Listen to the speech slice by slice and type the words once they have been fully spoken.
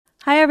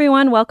Hi,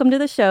 everyone. Welcome to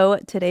the show.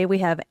 Today we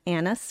have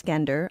Anna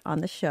Skender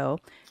on the show.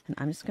 And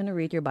I'm just going to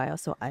read your bio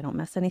so I don't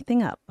mess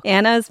anything up.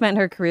 Anna has spent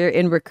her career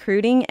in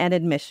recruiting and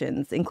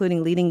admissions,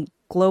 including leading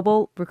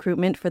global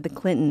recruitment for the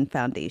Clinton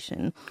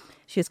Foundation.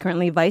 She is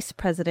currently vice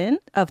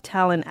president of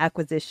talent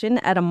acquisition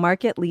at a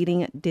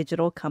market-leading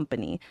digital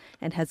company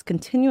and has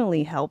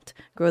continually helped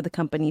grow the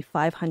company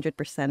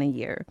 500% a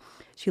year.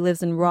 She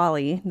lives in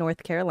Raleigh,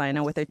 North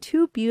Carolina, with her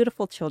two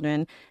beautiful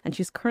children, and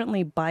she's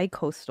currently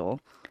bi-coastal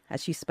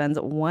as she spends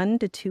 1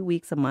 to 2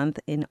 weeks a month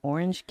in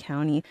Orange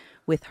County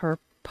with her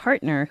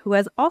partner, who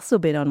has also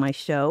been on my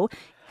show.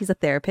 He's a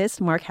therapist,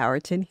 Mark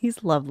Howerton.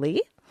 He's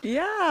lovely.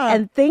 Yeah.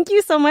 And thank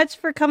you so much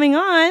for coming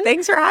on.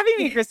 Thanks for having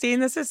me, Christine.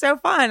 This is so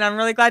fun. I'm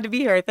really glad to be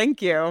here.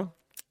 Thank you.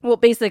 Well,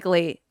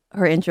 basically,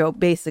 her intro,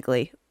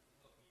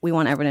 we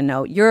want everyone to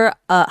know you're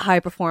a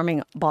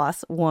high-performing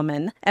boss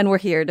woman, and we're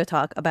here to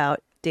talk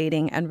about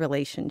dating and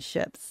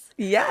relationships.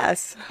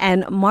 Yes.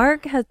 And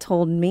Mark has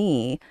told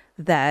me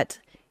that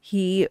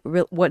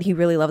what he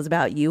really loves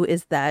about you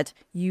is that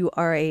you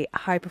are a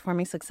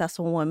high-performing,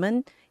 successful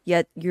woman,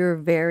 yet you're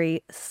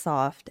very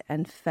soft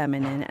and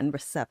feminine and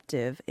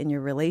receptive in your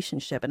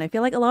relationship. And I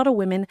feel like a lot of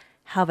women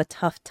have a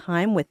tough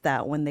time with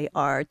that when they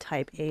are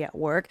type A at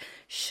work,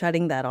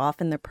 shutting that off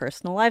in their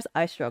personal lives.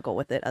 I struggle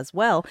with it as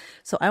well.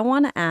 So I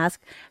want to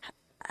ask,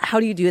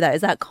 how do you do that?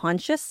 Is that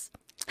conscious?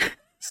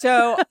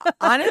 So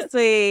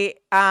honestly,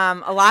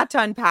 a lot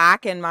to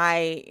unpack in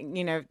my,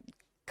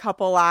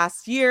 couple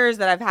last years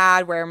that I've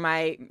had where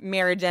my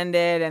marriage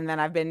ended, and then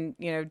I've been,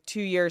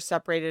 2 years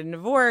separated and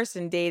divorced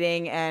and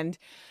dating. And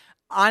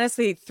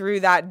honestly,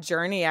 through that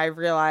journey, I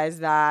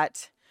realized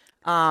that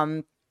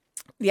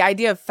the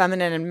idea of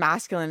feminine and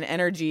masculine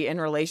energy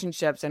in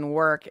relationships and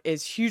work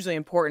is hugely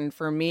important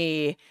for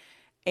me.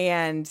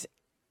 And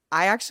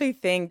I actually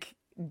think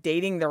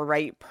dating the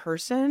right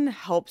person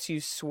helps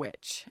you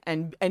switch,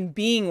 and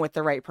being with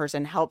the right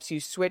person helps you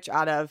switch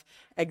out of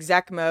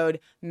exec mode,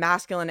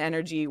 masculine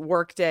energy,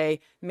 workday,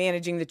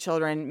 managing the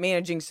children,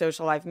 managing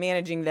social life,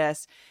 managing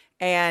this.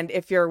 And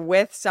if you're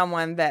with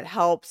someone that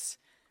helps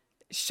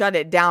shut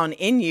it down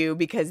in you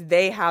because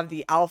they have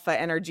the alpha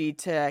energy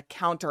to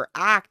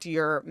counteract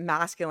your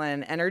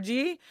masculine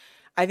energy,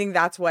 I think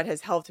that's what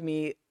has helped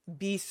me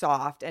be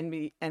soft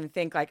and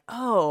think like,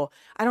 oh,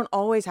 I don't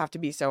always have to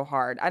be so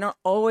hard. I don't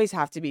always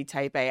have to be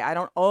type A. I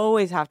don't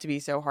always have to be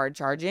so hard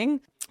charging.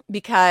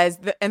 Because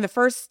the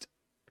first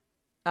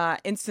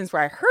instance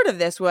where I heard of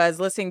this was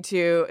listening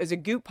to a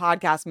Goop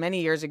podcast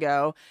many years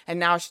ago. And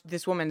now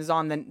this woman is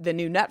on the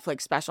new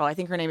Netflix special. I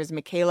think her name is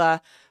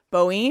Michaela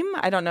Boehm.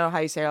 I don't know how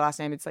you say her last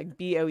name. It's like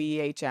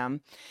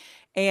Boehm.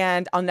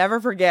 And I'll never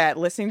forget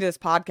listening to this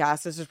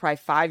podcast. This was probably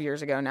 5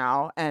 years ago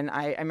now. And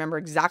I remember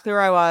exactly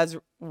where I was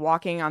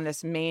walking on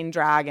this main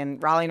drag in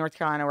Raleigh, North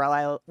Carolina,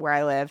 where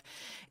I live.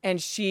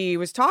 And she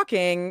was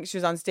talking. She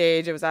was on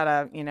stage. It was at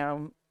a,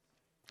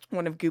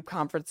 one of Goop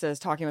conferences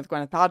talking with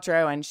Gwyneth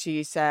Paltrow, and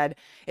she said,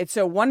 it's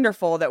so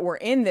wonderful that we're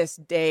in this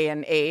day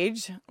and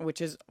age, which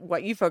is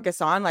what you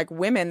focus on, like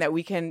women, that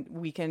we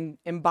can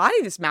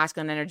embody this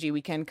masculine energy.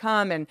 We can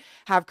come and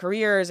have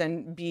careers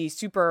and be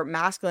super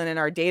masculine in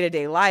our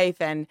day-to-day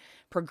life and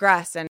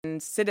progress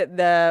and sit at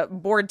the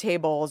board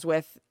tables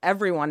with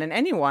everyone and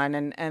anyone.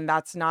 And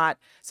that's not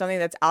something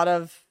that's out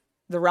of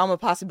the realm of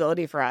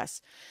possibility for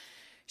us.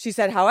 She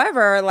said,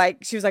 however,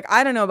 she was like,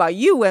 I don't know about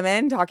you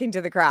women, talking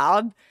to the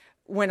crowd.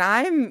 When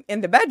I'm in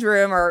the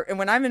bedroom or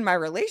when I'm in my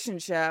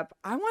relationship,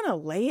 I want to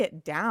lay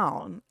it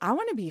down. I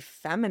want to be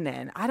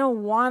feminine. I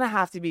don't want to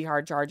have to be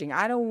hard charging.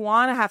 I don't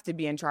want to have to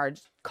be in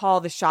charge, call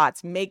the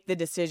shots, make the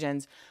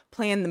decisions,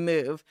 plan the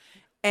move.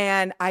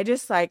 And I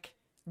just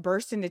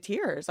burst into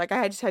tears. I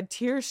just had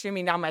tears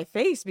streaming down my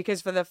face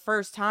because for the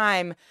first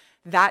time,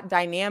 that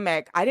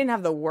dynamic, I didn't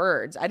have the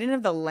words. I didn't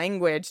have the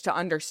language to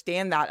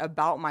understand that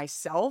about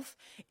myself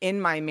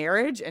in my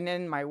marriage and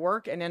in my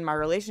work and in my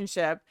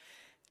relationship,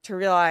 to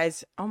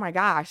realize, oh my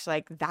gosh,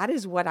 that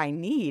is what I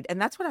need.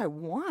 And that's what I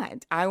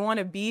want. I want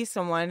to be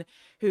someone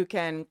who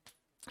can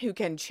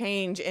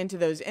change into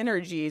those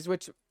energies,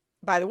 which,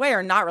 by the way,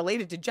 are not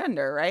related to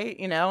gender, right?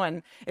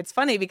 And it's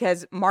funny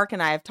because Mark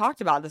and I have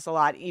talked about this a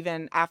lot,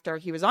 even after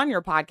he was on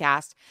your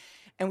podcast.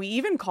 And we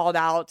even called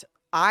out,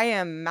 I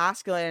am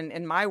masculine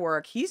in my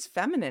work. He's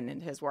feminine in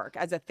his work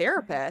as a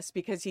therapist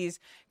because he's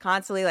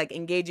constantly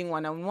engaging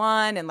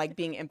one-on-one and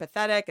being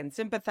empathetic and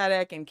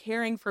sympathetic and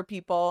caring for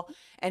people.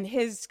 And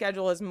his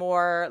schedule is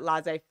more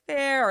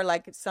laissez-faire,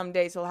 or some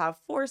days he'll have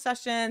 4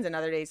 sessions and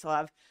other days he'll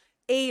have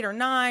 8 or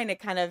 9.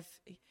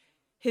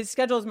 His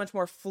schedule is much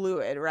more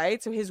fluid,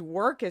 right? So his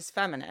work is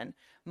feminine.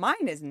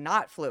 Mine is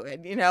not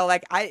fluid.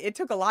 It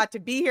took a lot to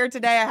be here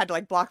today. I had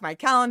to block my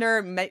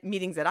calendar.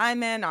 Meetings that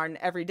I'm in are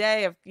every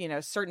day of,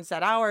 certain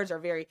set hours, are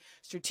very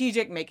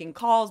strategic, making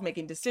calls,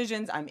 making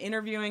decisions. I'm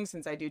interviewing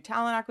since I do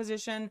talent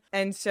acquisition.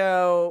 And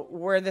so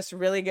we're this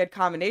really good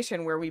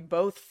combination where we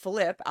both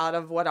flip out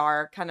of what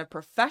our kind of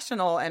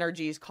professional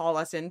energies call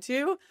us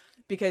into,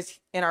 because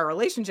in our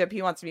relationship,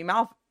 he wants to be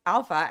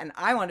alpha and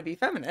I want to be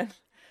feminine.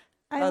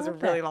 That was a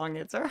really long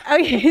answer.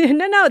 Okay.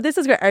 No, this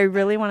is great. I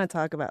really want to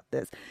talk about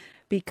this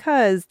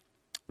because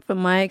from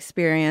my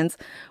experience,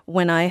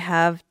 when I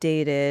have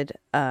dated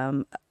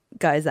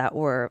guys that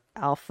were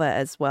alpha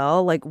as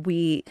well, like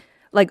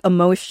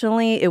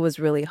emotionally, it was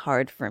really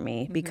hard for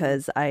me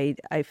because I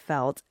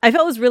felt it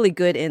was really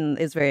good and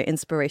it's very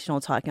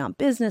inspirational talking about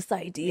business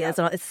ideas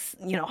and all, it's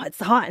it's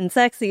hot and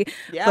sexy,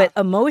 but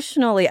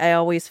emotionally I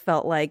always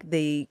felt like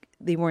they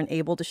weren't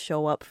able to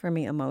show up for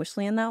me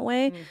emotionally in that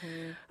way.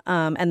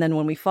 And then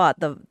when we fought,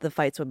 the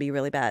fights would be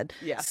really bad.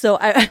 So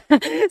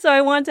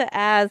I want to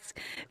ask,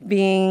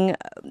 being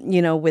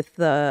with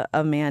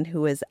a man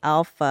who is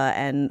alpha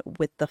and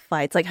with the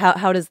fights, like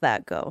how does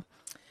that go?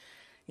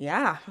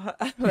 Yeah,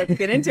 let's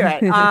get into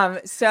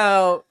it.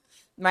 So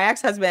my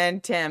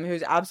ex-husband, Tim,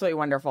 who's absolutely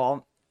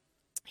wonderful,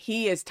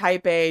 he is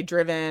type A,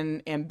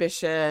 driven,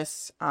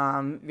 ambitious,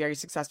 very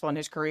successful in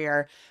his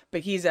career,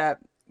 but he's a,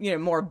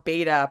 more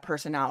beta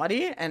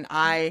personality, and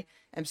I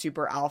am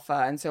super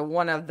alpha. And so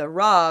one of the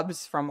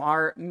rubs from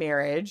our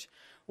marriage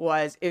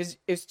was it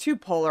was too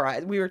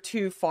polarized. We were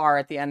too far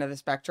at the end of the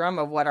spectrum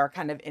of what our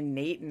kind of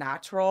innate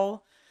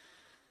natural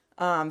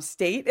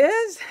state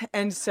is.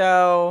 And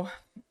so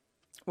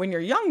when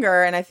you're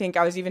younger, and I think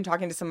I was even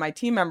talking to some of my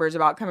team members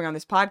about coming on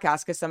this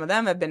podcast because some of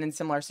them have been in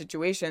similar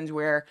situations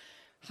where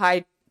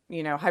high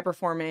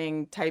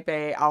performing type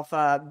A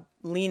alpha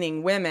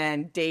leaning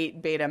women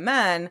date beta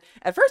men.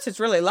 At first it's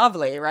really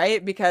lovely,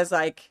 right? Because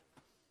like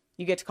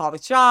you get to call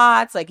the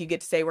shots, like you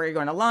get to say where you're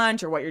going to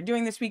lunch or what you're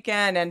doing this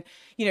weekend. And,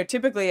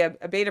 typically a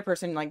beta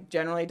person like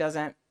generally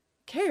doesn't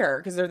care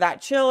because they're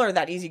that chill or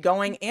that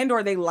easygoing, and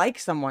or they like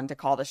someone to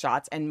call the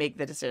shots and make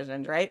the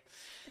decisions, right?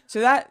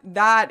 So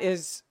that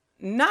is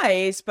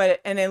nice,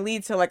 and it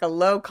leads to like a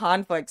low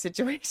conflict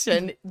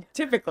situation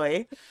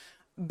typically,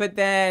 but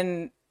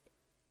then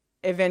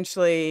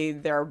eventually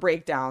there are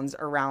breakdowns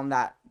around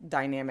that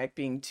dynamic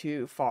being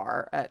too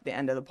far at the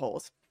end of the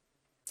poles.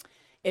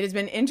 It has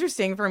been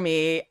interesting for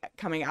me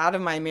coming out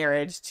of my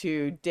marriage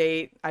to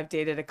date. I've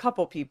dated a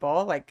couple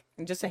people, like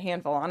just a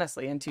handful,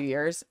 honestly, in 2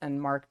 years,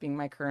 and Mark, being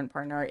my current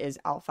partner, is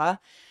alpha.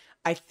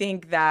 I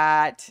think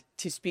that,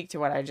 to speak to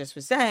what I just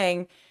was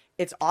saying,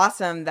 it's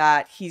awesome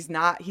that he's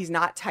not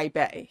type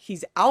A.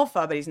 He's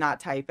alpha, but he's not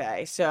type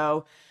A.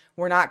 So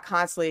we're not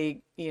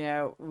constantly,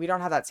 we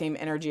don't have that same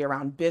energy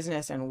around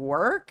business and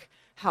work.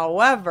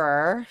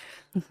 However,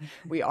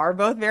 we are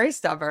both very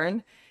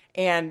stubborn.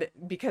 And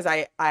because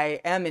I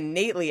am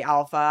innately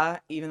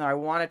alpha, even though I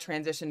want to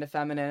transition to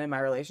feminine in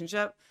my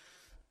relationship,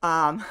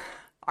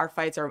 our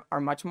fights are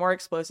much more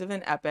explosive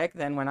and epic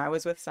than when I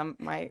was with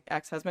my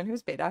ex-husband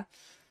who's beta.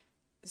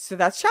 So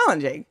that's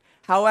challenging.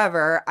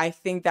 However, I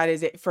think that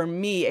is, for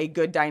me, a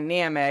good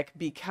dynamic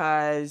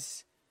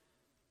because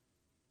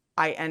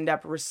I end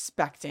up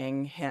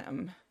respecting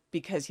him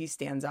because he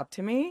stands up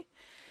to me.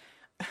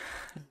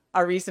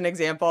 A recent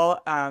example,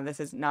 this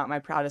is not my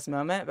proudest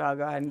moment, but I'll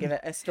go ahead and give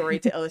it a story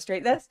to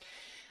illustrate this.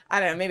 I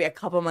don't know, maybe a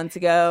couple months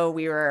ago,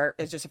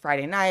 it was just a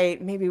Friday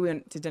night. Maybe we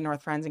went to dinner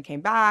with friends and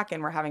came back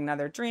and we're having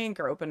another drink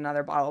or open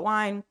another bottle of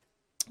wine.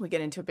 We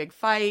get into a big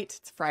fight.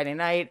 It's Friday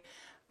night.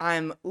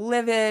 I'm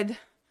livid.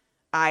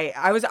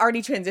 I was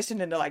already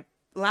transitioned into like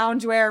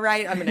loungewear,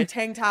 right? I'm in a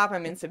tank top.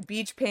 I'm in some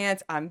beach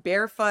pants. I'm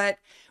barefoot.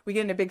 We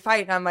get in a big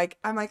fight and I'm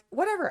like,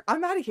 whatever,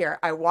 I'm out of here.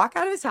 I walk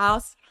out of his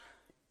house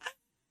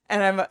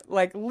and I'm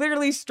like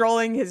literally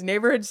strolling his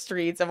neighborhood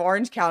streets of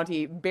Orange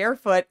County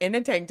barefoot in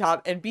a tank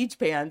top and beach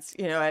pants,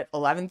 at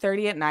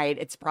 11:30 at night.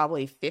 It's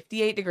probably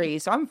 58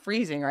 degrees. So I'm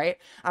freezing, right?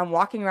 I'm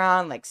walking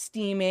around like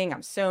steaming.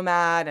 I'm so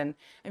mad. And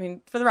I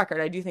mean, for the record,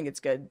 I do think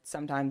it's good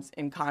sometimes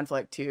in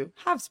conflict to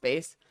have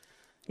space.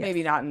 Yes.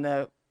 Maybe not in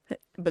the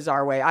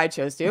bizarre way I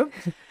chose to.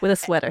 With a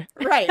sweater.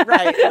 Right.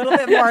 A little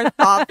bit more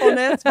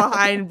thoughtfulness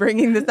behind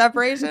bringing the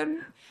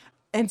separation.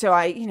 And so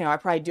I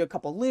probably do a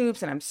couple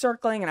loops and I'm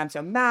circling and I'm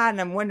so mad and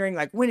I'm wondering,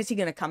 like, when is he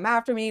going to come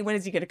after me? When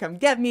is he going to come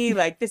get me?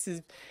 Like, this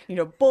is,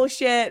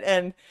 bullshit.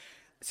 And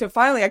so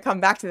finally I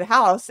come back to the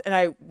house and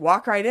I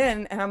walk right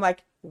in and I'm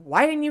like,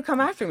 why didn't you come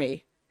after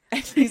me?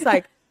 And he's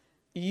like,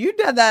 you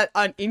did that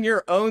in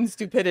your own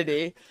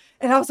stupidity.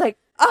 And I was like,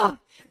 oh,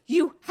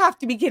 you have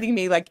to be kidding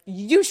me. Like,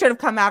 you should have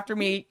come after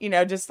me,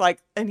 just like,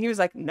 and he was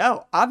like,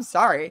 no, I'm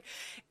sorry.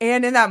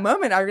 And in that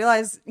moment, I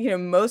realized,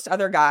 most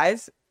other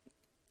guys,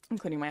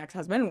 including my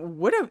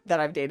ex-husband, that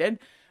I've dated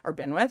or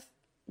been with,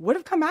 would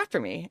have come after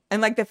me.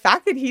 And like the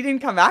fact that he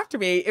didn't come after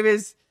me, it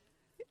was,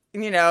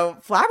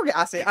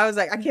 flabbergasted. I was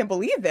like, I can't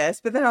believe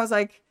this. But then I was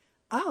like,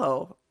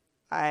 oh,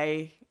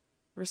 I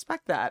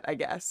respect that, I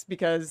guess,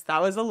 because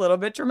that was a little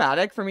bit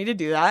dramatic for me to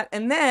do that.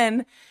 And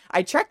then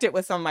I checked it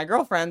with some of my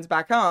girlfriends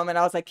back home and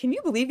I was like, can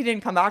you believe he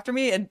didn't come after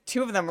me? And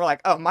two of them were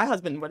like, oh, my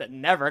husband would have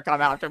never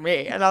come after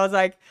me. And I was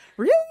like,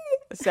 really?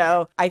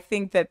 So I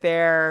think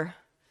that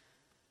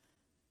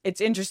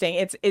it's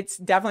interesting. It's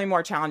definitely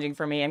more challenging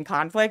for me in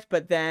conflict,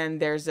 but then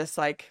there's this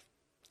like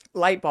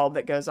light bulb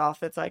that goes off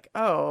that's like,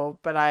 oh,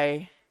 but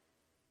I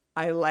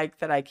like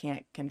that I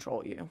can't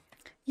control you.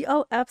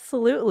 Oh,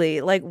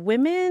 absolutely. Like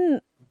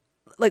women,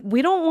 like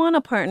we don't want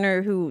a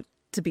partner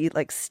to be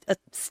like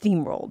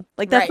steamrolled.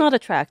 Like that's not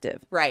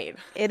attractive. Right.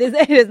 It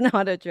is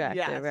not attractive,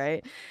 yes.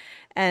 right?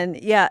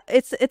 And yeah,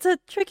 it's a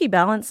tricky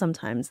balance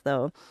sometimes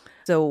though.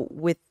 So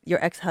with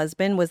your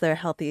ex-husband, was there a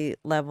healthy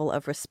level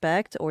of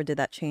respect or did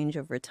that change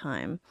over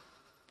time?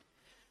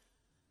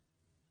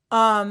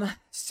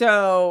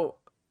 So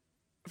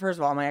first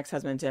of all, my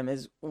ex-husband Tim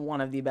is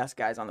one of the best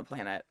guys on the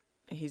planet.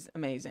 He's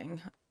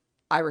amazing.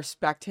 I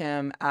respect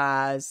him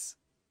as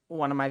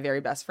one of my very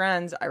best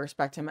friends. I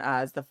respect him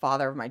as the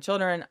father of my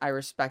children. I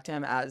respect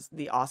him as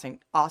the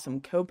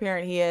awesome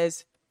co-parent he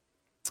is.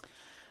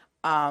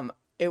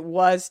 It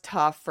was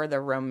tough for the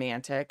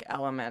romantic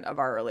element of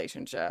our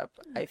relationship.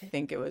 I Okay.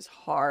 think it was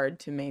hard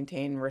to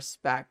maintain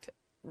respect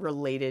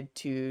related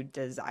to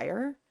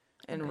desire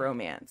and Okay.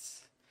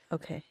 romance.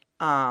 Okay.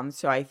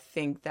 So I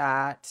think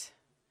that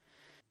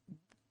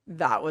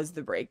that was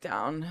the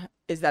breakdown,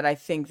 is that I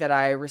think that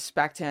I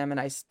respect him, and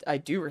I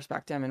do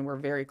respect him, and we're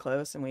very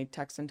close and we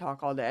text and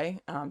talk all day,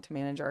 to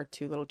manage our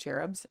two little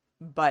cherubs.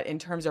 But in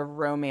terms of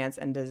romance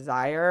and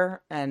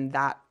desire and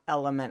that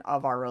element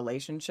of our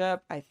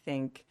relationship, I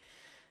think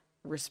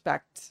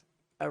respect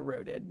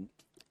eroded.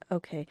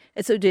 Okay.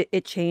 And so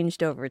it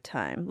changed over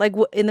time. Like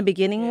in the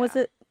beginning, was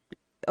Yeah. it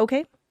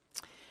okay?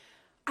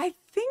 I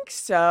think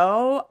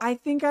so. I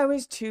think I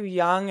was too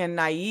young and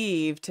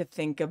naive to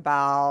think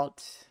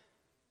about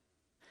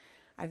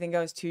I think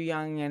I was too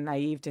young and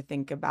naive to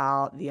think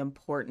about the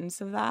importance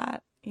of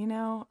that, you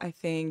know? I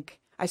think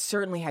I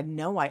certainly had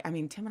no I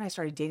mean, Tim and I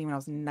started dating when I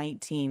was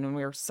 19, when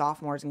we were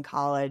sophomores in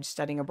college,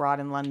 studying abroad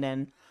in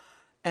London.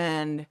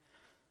 And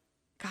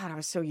God, I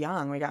was so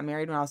young. We got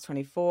married when I was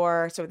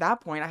 24. So at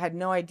that point, I had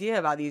no idea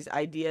about these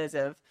ideas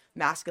of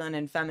masculine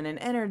and feminine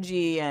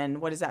energy and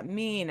what does that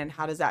mean and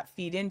how does that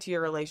feed into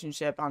your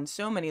relationship on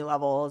so many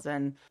levels.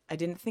 And I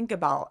didn't think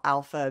about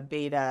alpha,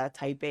 beta,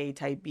 type A,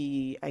 type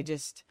B.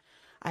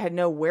 I had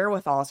no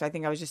wherewithal. So I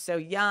think I was just so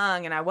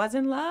young and I was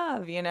in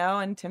love, you know,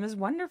 and Tim is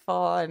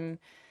wonderful. And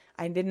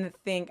I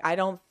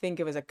don't think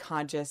it was a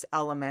conscious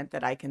element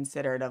that I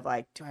considered of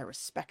like, do I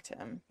respect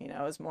him? You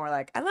know, it was more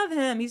like, I love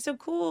him. He's so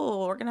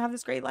cool. We're going to have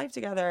this great life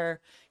together.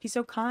 He's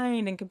so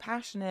kind and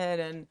compassionate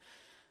and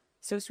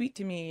so sweet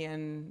to me.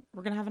 And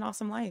we're going to have an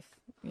awesome life,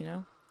 you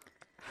know?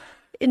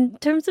 In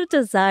terms of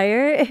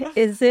desire,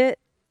 is it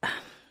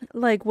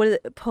like what is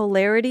it,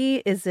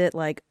 polarity? Is it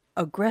like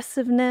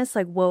aggressiveness?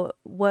 Like what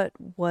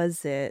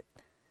was it?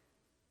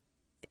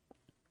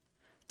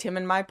 Tim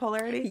and my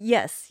polarity.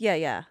 Yes, yeah,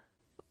 yeah.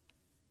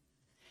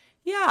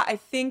 Yeah, I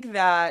think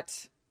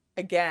that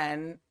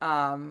again,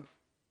 I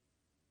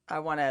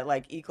want to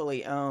like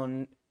equally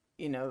own,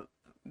 you know,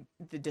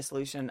 the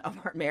dissolution of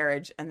our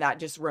marriage and that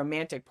just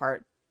romantic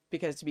part.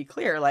 Because to be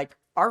clear, like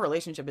our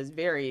relationship is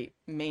very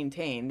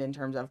maintained in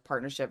terms of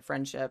partnership,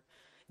 friendship,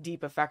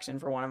 deep affection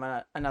for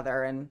one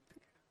another. And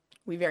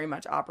we very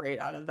much operate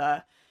out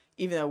of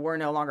even though we're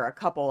no longer a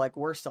couple, like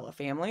we're still a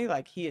family.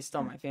 Like he is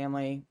still my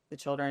family, the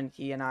children,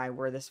 he and I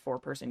were this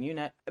 4-person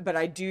unit. But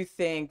I do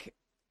think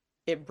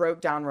it broke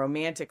down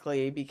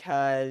romantically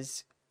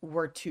because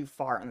we're too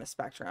far on the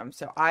spectrum.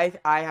 So I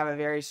have a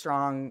very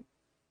strong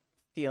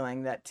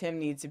feeling that Tim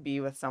needs to be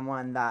with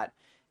someone that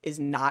is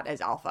not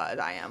as alpha as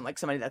I am, like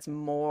somebody that's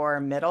more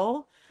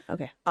middle,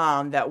 Okay.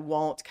 that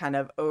won't kind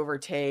of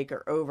overtake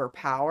or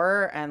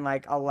overpower and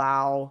like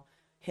allow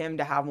him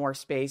to have more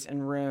space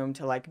and room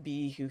to like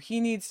be who he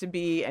needs to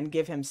be and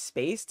give him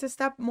space to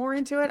step more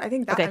into it. I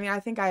think that, I Okay. mean,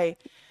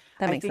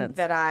 That I makes think sense.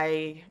 that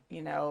I,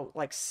 you know,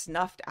 like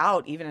snuffed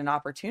out even an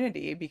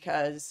opportunity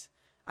because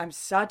I'm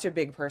such a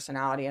big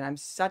personality and I'm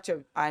such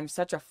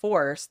a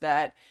force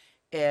that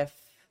if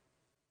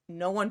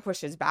no one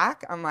pushes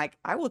back, I'm like,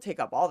 I will take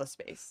up all the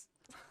space.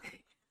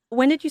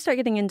 When did you start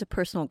getting into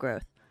personal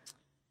growth?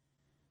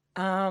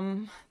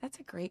 That's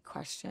a great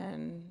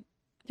question.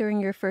 During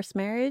your first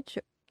marriage?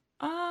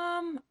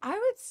 I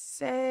would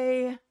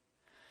say,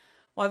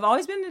 well, I've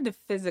always been into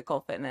physical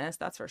fitness,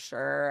 that's for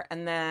sure.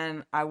 And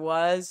then I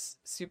was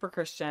super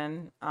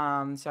Christian.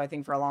 So I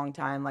think for a long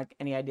time, like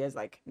any ideas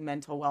like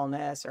mental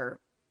wellness or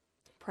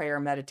prayer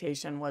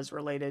meditation was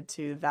related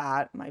to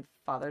that. My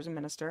father's a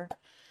minister.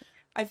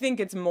 I think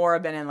it's more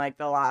been in like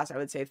the last, I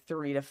would say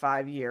 3 to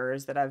 5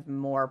 years that I've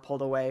more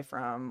pulled away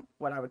from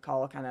what I would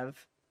call kind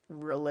of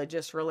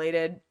religious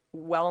related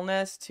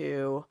wellness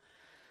to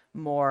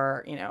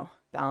more, you know,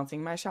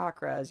 balancing my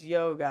chakras,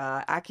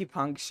 yoga,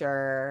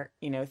 acupuncture,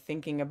 you know,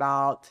 thinking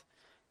about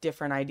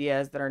different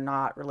ideas that are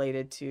not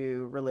related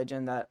to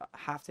religion that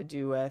have to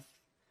do with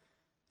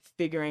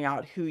figuring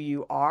out who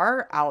you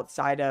are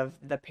outside of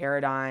the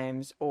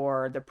paradigms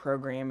or the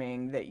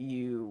programming that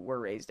you were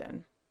raised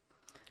in.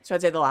 So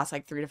I'd say the last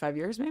like 3 to 5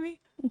 years, maybe.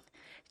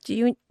 Do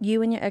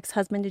you and your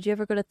ex-husband, did you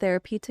ever go to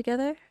therapy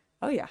together?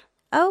 Oh yeah.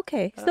 Oh,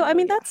 okay. So I Oh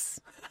mean yeah. that's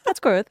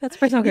growth. That's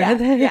personal Yes,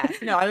 growth. yes.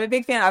 No, I'm a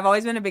big fan. I've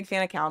always been a big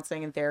fan of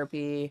counseling and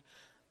therapy.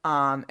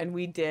 And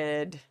we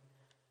did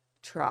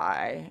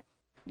try,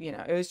 you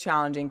know, it was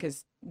challenging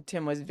because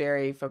Tim was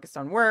very focused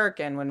on work.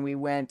 And when we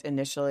went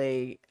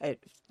initially,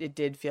 it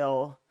did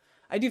feel,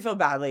 I do feel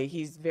badly.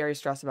 He's very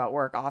stressed about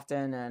work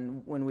often.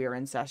 And when we were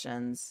in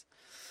sessions,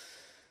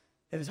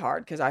 it was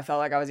hard because I felt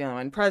like I was the only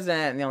one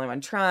present and the only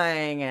one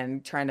trying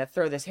and trying to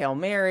throw this Hail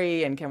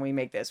Mary and can we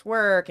make this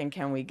work and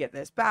can we get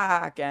this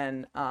back?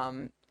 And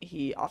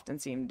he often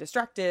seemed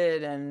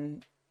distracted,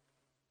 and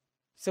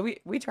so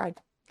we tried.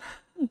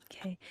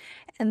 Okay.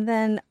 And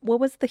then what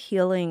was the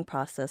healing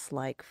process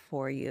like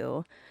for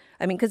you?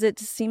 I mean, because it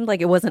just seemed like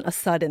it wasn't a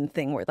sudden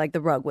thing where like the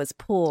rug was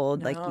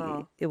pulled.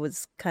 No. It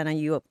was kind of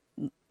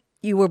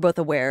you were both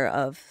aware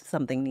of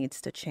something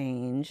needs to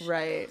change.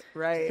 Right,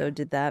 right. So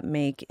did that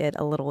make it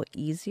a little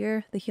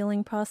easier, the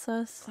healing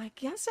process?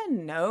 Like, yes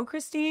and no,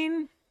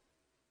 Christine.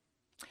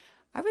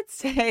 I would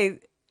say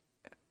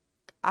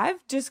I'm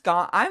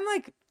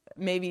like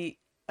maybe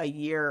a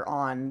year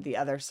on the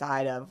other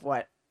side of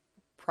what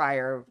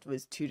prior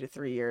was 2 to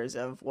 3 years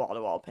of wall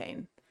to wall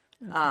pain.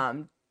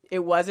 Okay.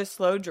 It was a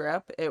slow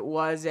drip. It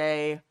was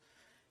Tim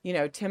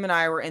and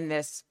I were in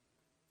this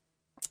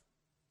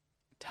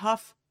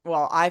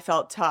I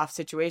felt tough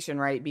situation,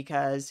 right?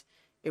 Because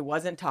it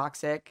wasn't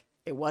toxic.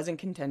 It wasn't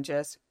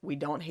contentious. We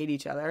don't hate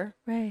each other.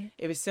 Right.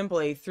 It was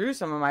simply through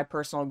some of my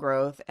personal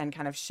growth and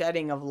kind of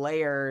shedding of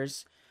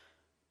layers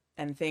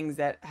and things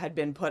that had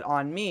been put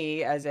on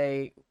me as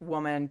a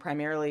woman,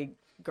 primarily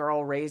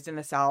girl raised in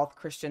the South,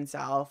 Christian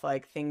South,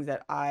 like things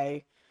that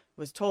I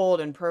was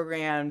told and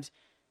programmed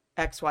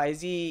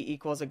XYZ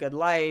equals a good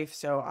life.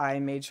 So I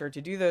made sure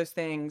to do those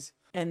things.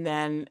 And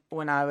then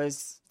when I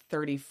was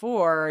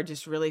 34,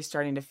 just really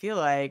starting to feel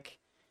like,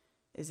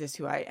 is this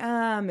who I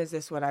am? Is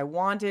this what I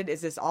wanted?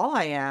 Is this all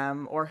I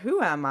am? Or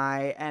who am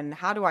I? And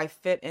how do I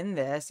fit in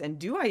this? And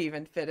do I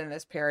even fit in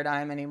this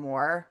paradigm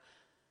anymore?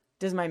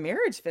 Does my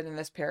marriage fit in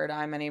this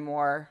paradigm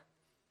anymore?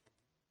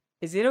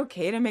 Is it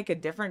okay to make a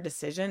different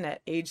decision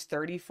at age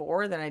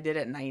 34 than I did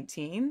at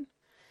 19?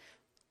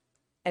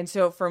 And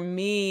so for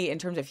me, in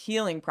terms of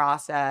healing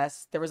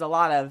process, there was a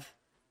lot of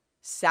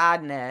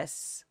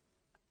sadness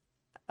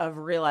of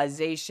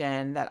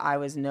realization that I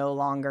was no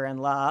longer in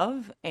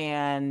love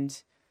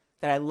and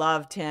that I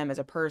loved him as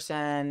a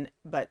person,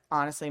 but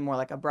honestly more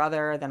like a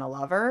brother than a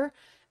lover.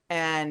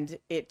 And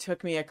it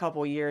took me a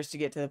couple years to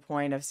get to the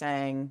point of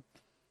saying,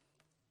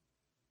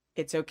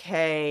 it's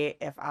okay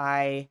if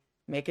I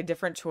make a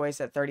different choice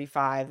at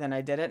 35 than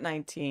I did at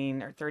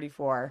 19 or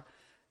 34.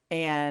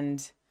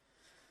 And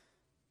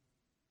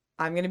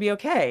I'm going to be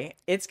okay.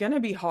 It's going to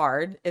be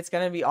hard. It's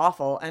going to be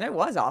awful. And it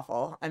was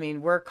awful. I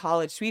mean, we're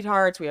college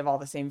sweethearts. We have all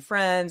the same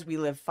friends. We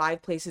lived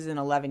 5 places in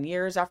 11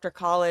 years after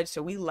college.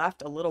 So we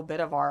left a little bit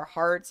of our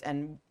hearts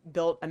and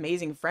built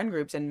amazing friend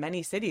groups in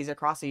many cities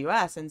across the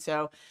US. And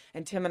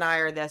Tim and I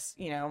are this,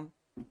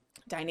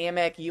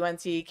 dynamic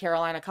UNC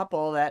Carolina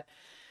couple that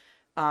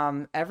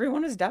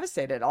everyone is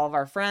devastated. All of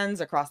our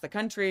friends across the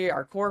country,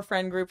 our core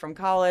friend group from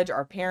college,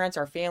 our parents,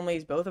 our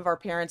families, both of our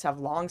parents have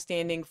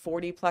long-standing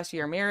 40+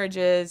 year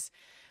marriages.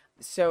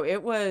 So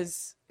it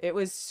was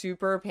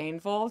super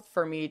painful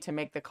for me to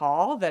make the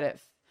call that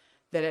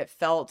it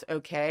felt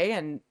okay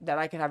and that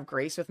I could have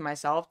grace with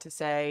myself to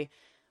say,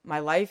 my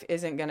life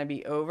isn't going to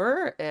be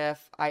over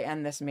if I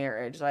end this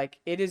marriage. Like,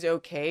 it is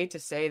okay to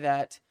say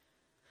that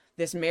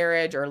this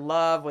marriage or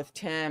love with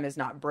Tim is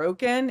not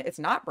broken. It's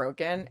not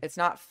broken. It's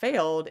not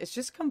failed. It's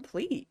just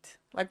complete.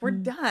 Like, we're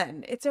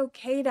done. It's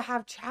okay to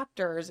have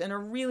chapters in a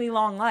really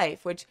long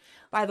life, which,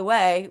 by the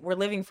way, we're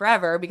living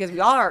forever because we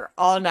are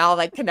all now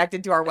like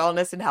connected to our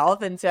wellness and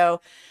health. And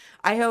so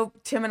I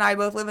hope Tim and I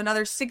both live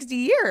another 60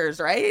 years,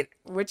 right?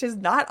 Which is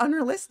not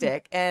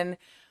unrealistic. And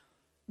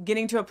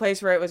getting to a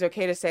place where it was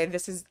okay to say,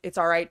 it's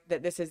all right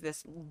that this is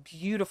this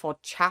beautiful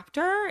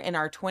chapter in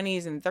our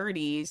 20s and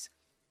 30s.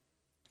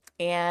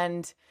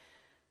 And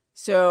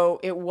so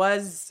it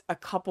was a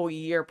couple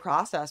year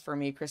process for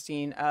me,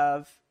 Christine,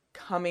 of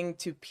coming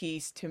to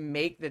peace to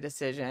make the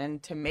decision,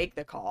 to make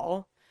the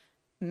call.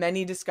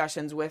 Many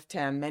discussions with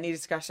Tim, many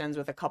discussions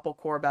with a couple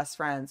core best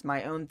friends,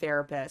 my own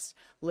therapist,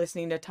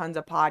 listening to tons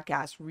of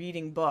podcasts,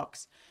 reading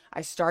books.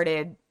 I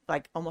started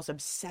like almost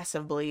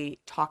obsessively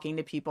talking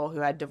to people who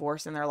had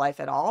divorce in their life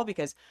at all,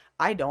 because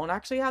I don't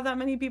actually have that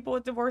many people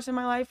with divorce in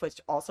my life,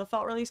 which also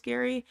felt really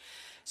scary.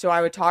 So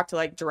I would talk to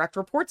like direct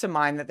reports of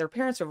mine that their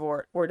parents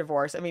were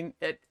divorced. I mean,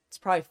 it's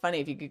probably funny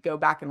if you could go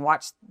back and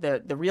watch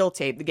the real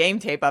tape, the game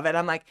tape of it.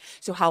 I'm like,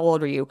 so how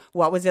old were you?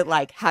 What was it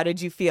like? How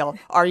did you feel?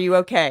 Are you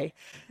okay?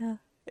 Yeah.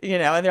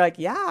 And they're like,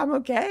 yeah, I'm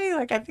okay.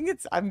 Like,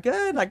 I'm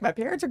good. Like, my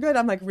parents are good.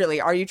 I'm like,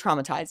 really, are you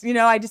traumatized?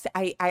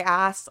 I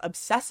asked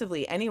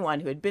obsessively anyone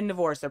who had been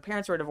divorced, their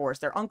parents were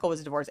divorced, their uncle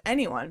was divorced,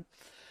 anyone.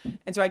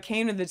 And so I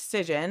came to the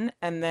decision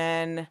and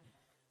then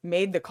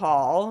made the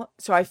call.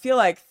 So I feel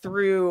like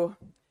through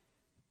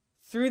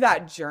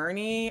that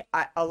journey,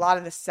 a lot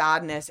of the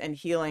sadness and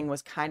healing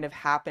was kind of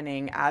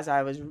happening as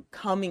I was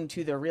coming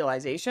to the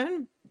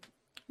realization.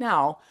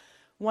 Now,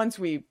 once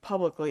we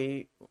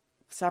publicly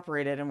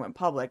separated and went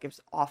public, it was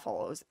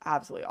awful. It was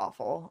absolutely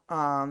awful.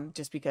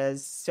 Just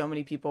because so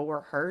many people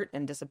were hurt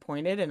and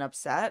disappointed and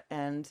upset,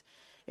 and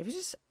it was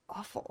just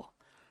awful.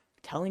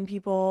 Telling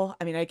people,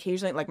 I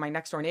occasionally, like my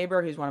next door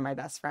neighbor, who's one of my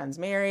best friends,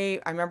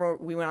 Mary, I remember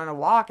we went on a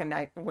walk and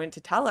I went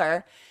to tell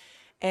her,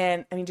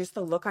 And I mean, just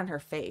the look on her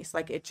face,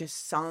 like it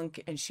just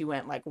sunk and she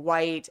went like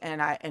white.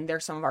 And they're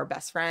some of our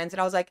best friends. And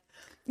I was like,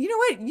 you know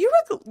what?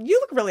 You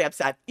look really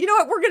upset. You know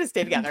what? We're going to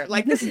stay together.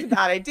 Like, this is a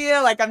bad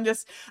idea. Like,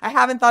 I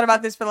haven't thought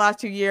about this for the last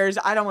 2 years.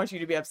 I don't want you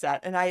to be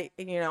upset. And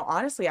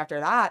honestly, after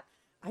that,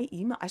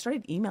 I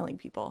started emailing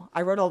people.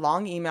 I wrote a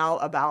long email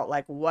about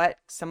like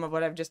some of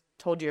what I've just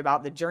told you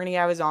about, the journey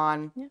I was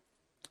on. Yeah.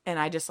 And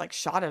I just like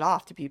shot it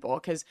off to people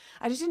because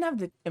I just didn't have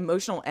the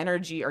emotional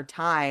energy or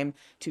time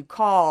to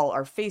call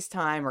or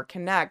FaceTime or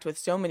connect with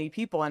so many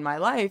people in my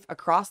life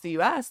across the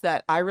US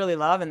that I really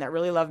love and that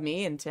really love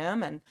me and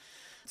Tim. And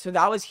so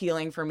that was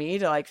healing for me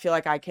to like feel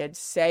like I could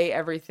say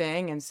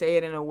everything and say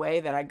it in a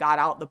way that I got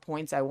out the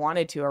points I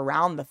wanted to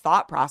around the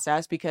thought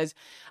process, because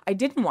I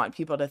didn't want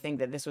people to think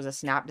that this was a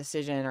snap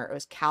decision or it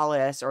was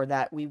callous or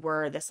that we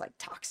were this like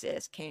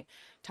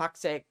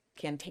toxic,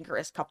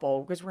 cantankerous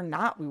couple, because we're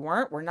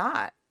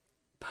not.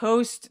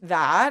 Post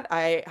that,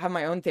 I have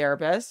my own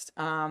therapist,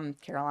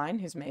 Caroline,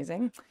 who's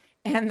amazing.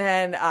 And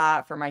then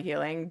for my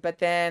healing. But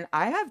then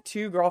I have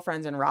 2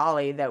 girlfriends in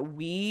Raleigh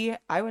that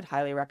I would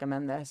highly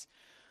recommend this.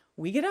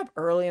 We get up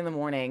early in the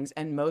mornings,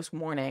 and most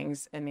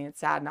mornings, I mean, it's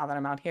sad now that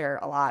I'm out here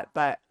a lot,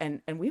 but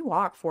and we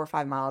walk 4 or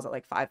 5 miles at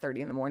like 5:30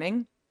 in the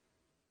morning.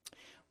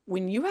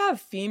 When you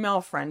have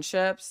female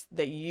friendships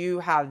that you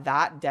have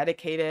that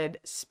dedicated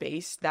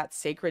space, that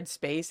sacred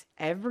space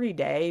every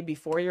day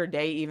before your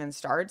day even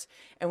starts,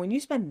 and when you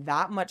spend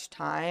that much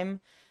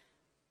time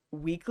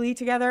weekly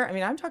together, I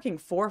mean, I'm talking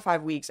 4 or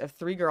 5 weeks of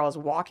 3 girls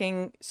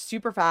walking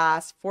super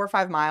fast, 4 or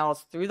 5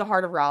 miles through the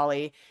heart of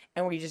Raleigh,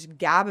 and we just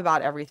gab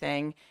about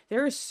everything.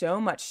 There is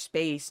so much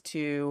space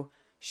to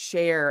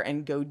share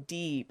and go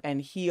deep and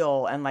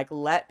heal and like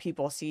let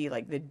people see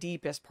like the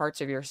deepest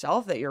parts of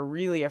yourself that you're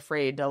really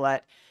afraid to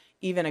let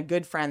even a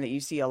good friend that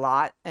you see a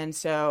lot. And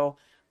so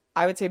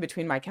I would say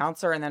between my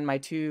counselor and then my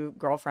 2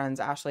 girlfriends,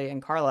 Ashley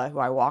and Carla, who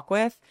I walk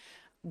with,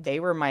 they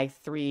were my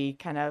 3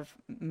 kind of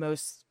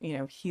most,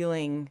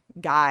 healing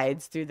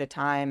guides through the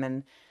time,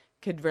 and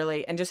could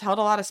really, and just held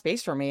a lot of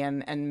space for me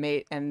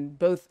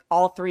and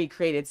all 3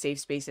 created safe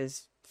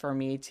spaces for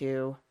me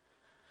to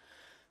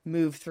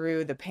move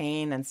through the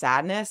pain and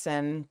sadness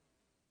and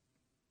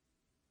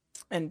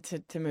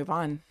to move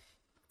on.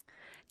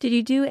 Did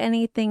you do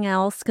anything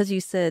else? Because you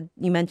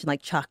mentioned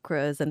like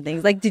chakras and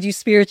things. Like, did you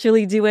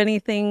spiritually do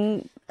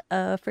anything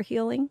for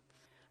healing?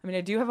 I mean,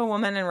 I do have a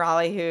woman in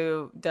Raleigh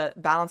who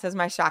balances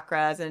my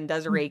chakras and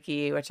does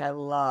Reiki, which I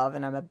love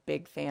and I'm a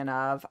big fan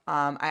of.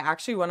 One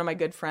of my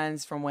good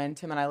friends from when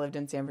Tim and I lived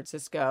in San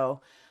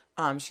Francisco,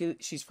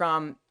 she's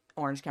from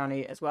Orange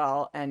County as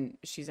well, and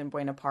she's in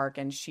Buena Park,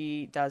 and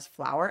she does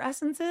flower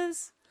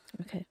essences.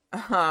 Okay.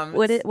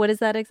 What is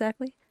that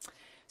exactly?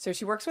 So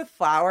she works with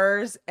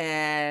flowers,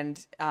 and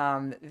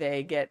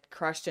they get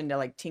crushed into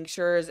like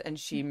tinctures, and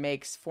she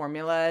makes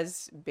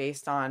formulas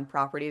based on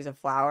properties of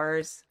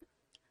flowers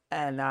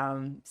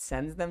and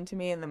sends them to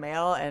me in the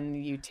mail,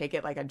 and you take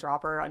it like a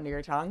dropper under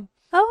your tongue.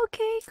 Oh,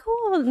 okay,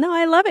 cool. No,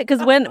 I love it,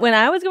 because when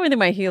I was going through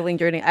my healing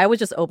journey, I was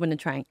just open to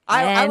trying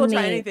I will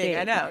try anything.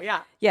 I know,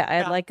 yeah. Yeah, I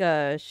had like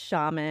a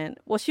shaman.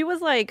 Well, she was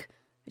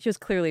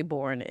clearly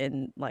born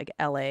in like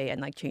LA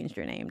and like changed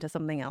her name to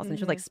something else. And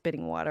she was like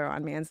spitting water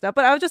on me and stuff.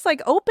 But I was just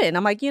like open.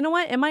 I'm like, you know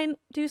what? It might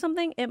do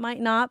something. It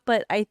might not.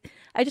 But I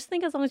just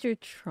think as long as you're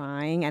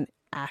trying and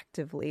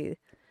actively,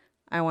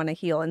 I want to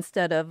heal,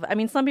 instead of, I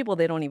mean, some people,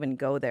 they don't even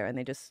go there and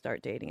they just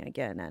start dating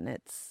again. And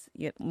it's,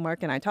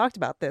 Mark and I talked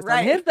about this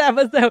on his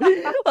episode.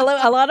 Well,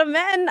 a lot of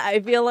men, I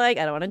feel like,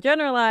 I don't want to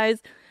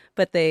generalize,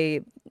 but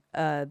they're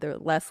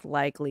less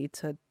likely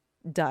to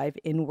dive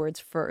inwards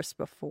first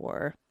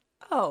before.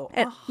 Oh,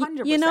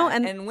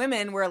 100%. And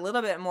women were a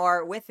little bit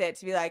more with it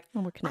to be like,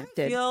 we're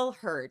connected. I feel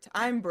hurt.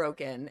 I'm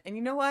broken. And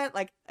you know what?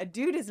 Like, a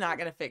dude is not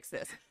going to fix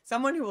this.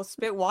 Someone who will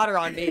spit water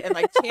on me and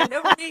like chant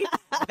over me,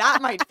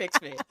 that might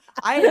fix me.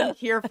 I am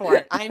here for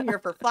it. I am here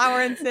for flower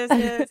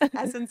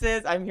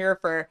essences. I'm here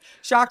for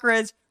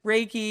chakras,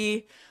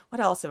 Reiki. What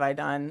else have I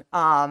done?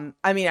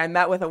 I mean, I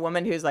met with a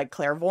woman who's like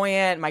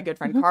clairvoyant. My good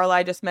friend Carla,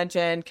 I just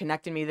mentioned,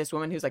 connected me to this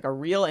woman who's like a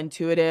real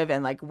intuitive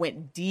and like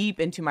went deep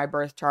into my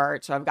birth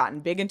chart. So I've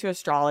gotten big into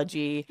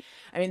astrology.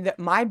 I mean,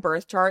 my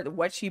birth chart,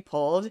 what she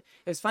pulled, it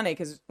was funny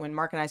because when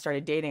Mark and I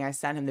started dating, I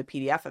sent him the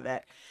PDF of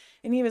it.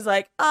 And he was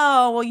like,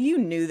 oh, well, you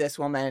knew this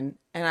woman.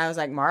 And I was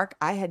like, Mark,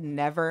 I had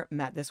never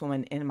met this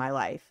woman in my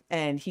life.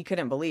 And he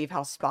couldn't believe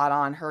how spot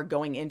on her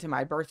going into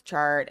my birth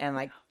chart and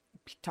like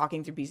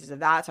talking through pieces of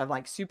that. So I'm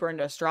like super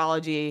into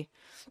astrology.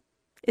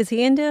 Is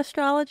he into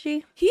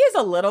astrology? He is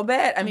a little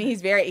bit. I mean,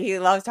 he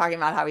loves talking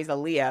about how he's a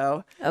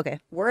Leo. Okay.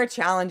 We're a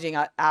challenging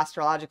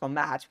astrological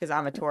match because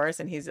I'm a Taurus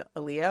and he's a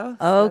Leo.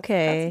 So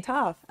okay. That's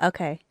tough.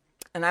 Okay.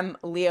 And I'm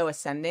Leo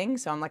ascending,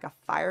 so I'm like a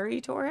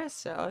fiery Taurus.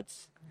 So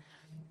it's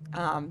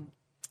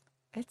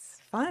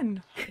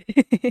fun.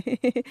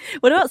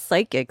 What about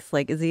psychics?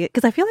 Like, is he,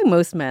 because I feel like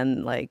most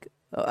men, like,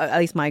 at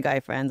least my guy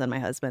friends and my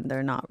husband,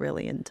 they're not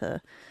really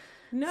into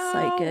No,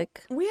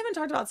 psychic we haven't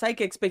talked about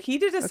psychics, but he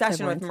did a or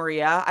session with clairvoyant?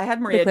 Maria. I had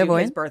The Maria do his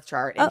clairvoyant? birth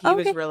chart, Oh, and he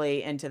was okay.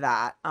 really into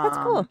that. That's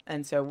cool.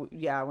 And so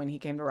yeah, when he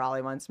came to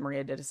Raleigh once,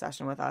 Maria did a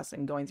session with us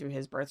and going through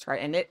his birth chart.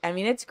 And I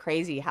mean, it's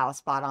crazy how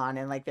spot on.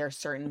 And like, there are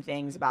certain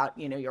things about,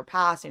 your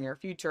past and your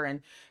future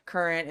and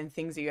current and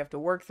things that you have to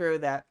work through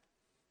that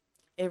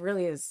it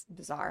really is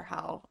bizarre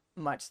how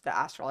much the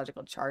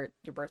astrological chart,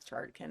 your birth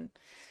chart, can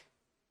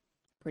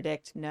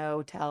predict,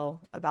 know,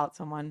 tell about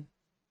someone.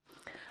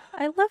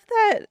 I love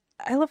that.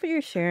 I love what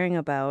you're sharing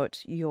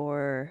about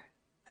your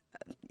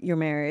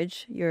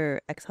marriage,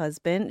 your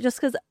ex-husband. Just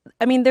because,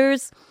 I mean,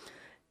 there's,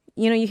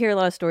 you hear a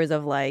lot of stories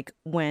of like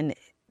when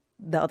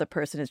the other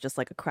person is just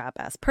like a crap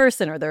ass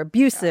person or they're Yeah.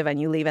 abusive and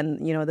you leave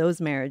and,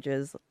 those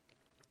marriages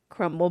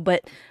crumble.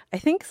 But I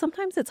think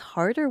sometimes it's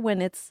harder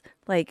when it's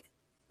like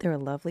they're a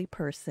lovely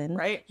person.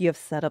 Right. You have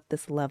set up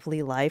this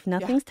lovely life. Yeah.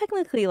 Nothing's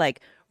technically like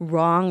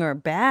wrong or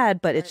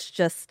bad, but Right. it's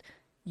just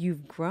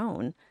you've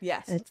grown.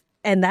 Yes.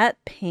 And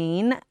that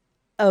pain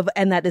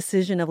and that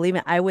decision of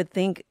leaving, I would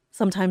think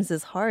sometimes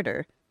is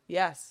harder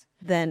Yes.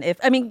 than if,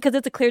 I mean, because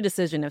it's a clear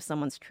decision if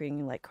someone's treating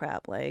you like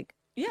crap, like,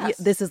 Yes.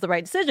 this is the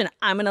right decision.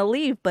 I'm going to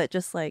leave. But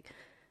just like,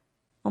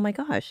 oh my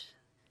gosh,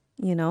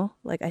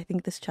 like I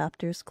think this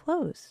chapter is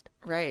closed.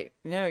 Right.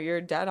 No,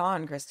 you're dead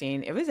on,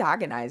 Christine. It was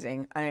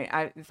agonizing.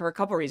 I for a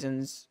couple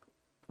reasons.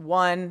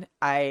 One,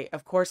 I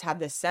of course had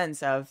this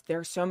sense of there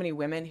are so many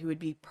women who would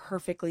be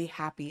perfectly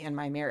happy in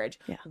my marriage.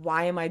 Yeah.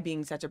 Why am I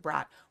being such a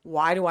brat?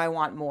 Why do I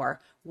want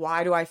more?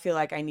 Why do I feel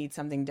like I need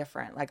something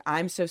different? Like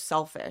I'm so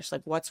selfish.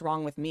 Like what's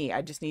wrong with me?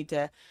 I just need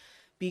to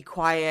be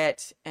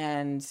quiet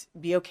and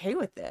be okay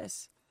with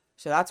this.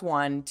 So that's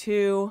one.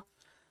 Two,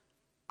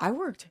 I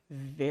worked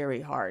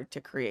very hard to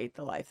create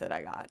the life that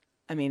I got.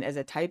 I mean, as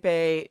a type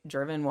A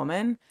driven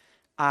woman,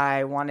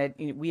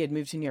 we had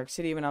moved to New York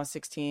City when I was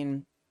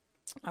 16.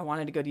 I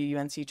wanted to go to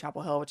UNC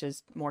Chapel Hill, which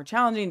is more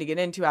challenging to get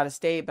into out of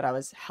state, but I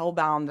was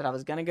hellbound that I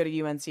was going to go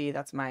to UNC.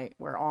 That's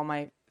where all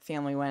my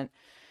family went.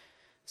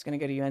 I was going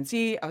to go to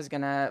UNC. I was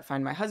going to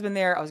find my husband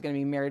there. I was going to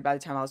be married by the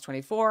time I was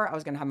 24. I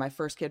was going to have my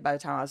first kid by the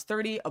time I was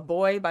 30. A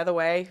boy, by the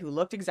way, who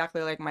looked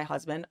exactly like my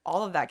husband.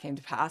 All of that came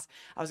to pass.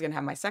 I was going to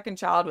have my second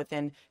child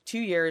within 2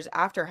 years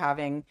after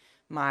having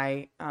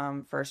my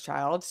first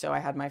child. So I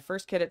had my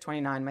first kid at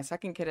 29, my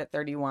second kid at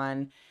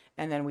 31.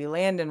 And then we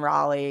land in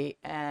Raleigh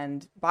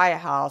and buy a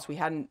house. We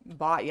hadn't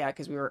bought yet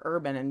because we were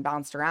urban and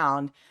bounced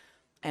around.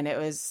 And it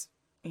was,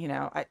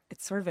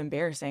 it's sort of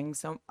embarrassing.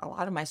 So a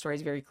lot of my story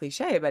is very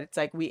cliche, but it's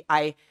like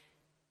I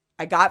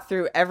got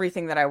through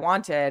everything that I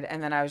wanted.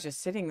 And then I was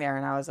just sitting there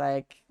and I was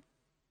like,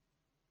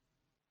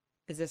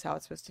 is this how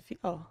it's supposed to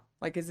feel?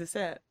 Like, is this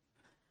it?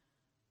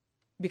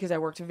 Because I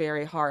worked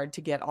very hard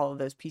to get all of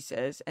those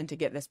pieces and to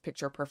get this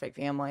picture perfect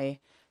family.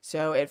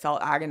 So it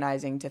felt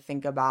agonizing to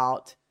think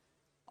about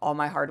all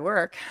my hard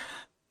work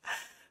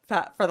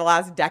for the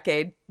last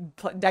decade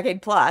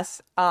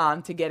plus,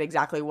 to get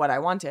exactly what I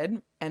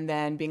wanted. And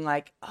then being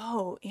like,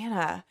 oh,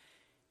 Anna,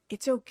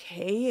 it's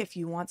okay if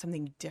you want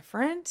something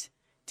different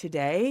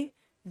today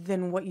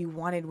than what you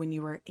wanted when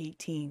you were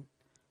 18.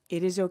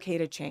 It is okay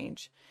to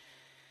change.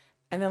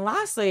 And then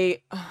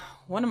lastly,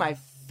 one of my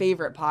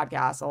favorite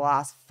podcasts the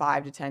last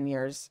 5 to 10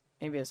 years,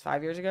 maybe it was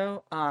 5 years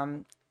ago,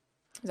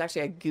 it was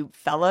actually a Goop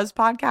Fellas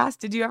podcast.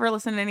 Did you ever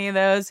listen to any of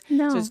those?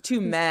 No. So it's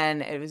two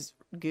men. It was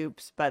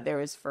Goops, but there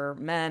was for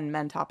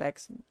men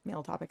topics,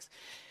 male topics.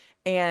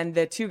 And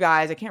the two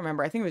guys, I can't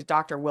remember. I think it was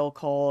Dr. Will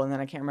Cole, and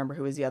then I can't remember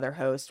who was the other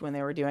host when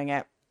they were doing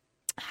it.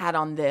 Had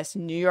on this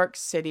New York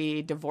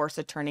City divorce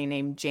attorney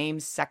named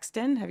James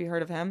Sexton. Have you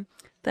heard of him?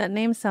 That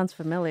name sounds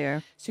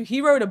familiar. So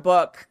he wrote a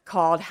book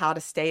called How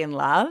to Stay in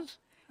Love.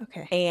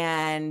 Okay.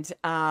 And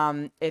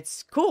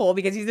it's cool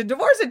because he's a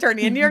divorce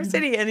attorney in New York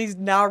City, and he's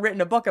now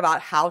written a book about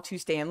how to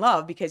stay in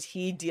love because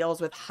he deals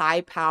with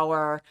high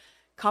power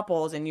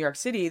couples in New York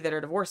City that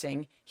are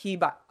divorcing. He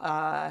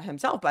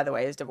himself, by the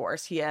way, is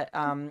divorced. He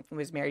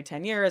was married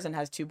 10 years and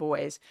has 2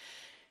 boys.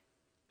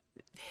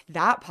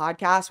 That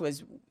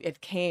podcast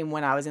came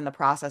when I was in the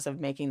process of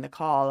making the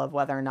call of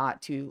whether or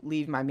not to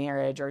leave my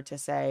marriage or to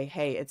say,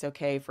 hey, it's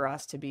okay for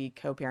us to be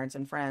co-parents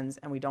and friends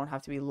and we don't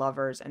have to be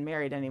lovers and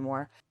married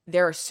anymore.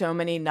 There are so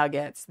many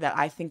nuggets that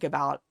I think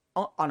about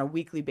on a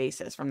weekly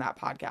basis from that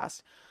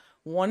podcast.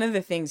 One of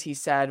the things he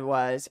said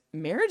was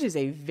marriage is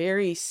a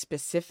very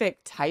specific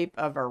type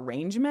of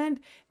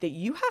arrangement that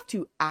you have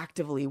to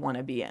actively want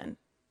to be in.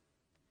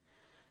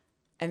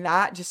 And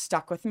that just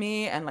stuck with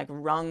me and like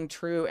rung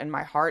true in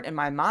my heart and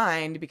my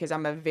mind because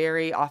I'm a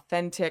very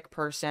authentic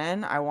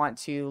person. I want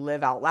to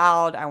live out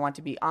loud. I want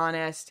to be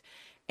honest.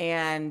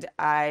 And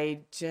I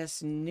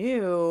just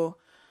knew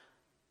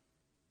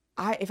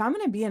if I'm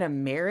going to be in a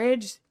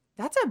marriage,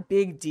 that's a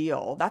big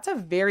deal. That's a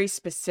very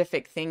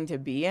specific thing to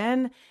be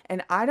in.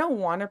 And I don't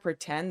want to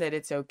pretend that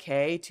it's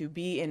okay to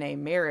be in a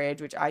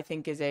marriage, which I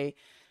think is a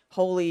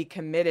wholly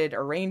committed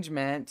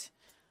arrangement,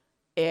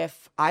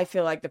 if I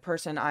feel like the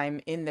person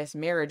I'm in this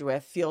marriage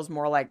with feels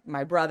more like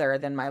my brother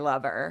than my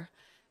lover.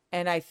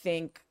 And I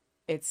think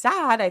it's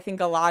sad. I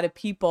think a lot of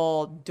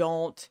people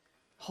don't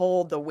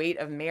hold the weight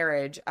of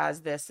marriage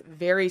as this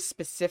very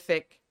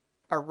specific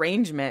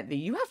arrangement that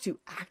you have to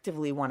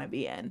actively want to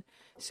be in.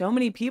 So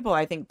many people,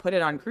 I think, put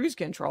it on cruise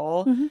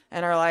control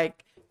and are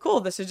like, cool,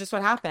 this is just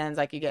what happens.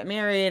 Like, you get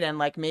married and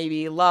like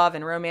maybe love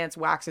and romance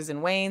waxes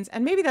and wanes,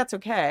 and maybe that's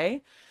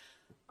okay.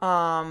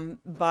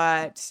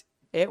 But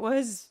it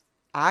was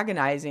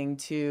agonizing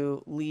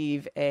to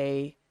leave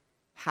a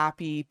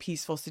happy,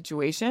 peaceful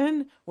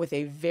situation with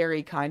a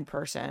very kind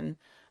person,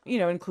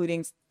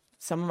 including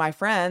some of my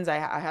friends. I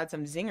had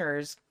some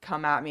zingers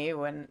come at me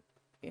when,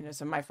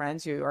 some of my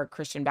friends who are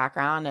Christian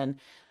background, and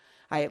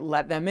I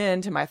let them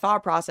into my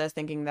thought process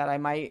thinking that I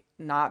might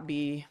not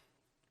be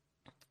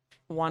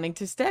wanting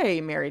to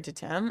stay married to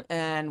Tim.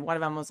 And one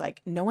of them was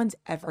like, no one's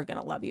ever going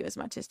to love you as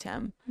much as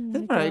Tim.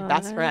 This is one of my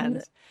best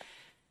friends.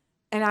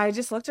 And I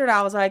just looked at her.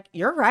 I was like,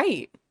 you're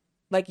right.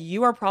 Like,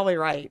 you are probably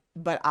right.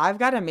 But I've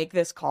got to make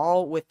this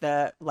call with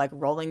the like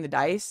rolling the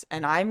dice.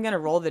 And I'm going to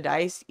roll the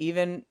dice,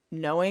 even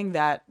knowing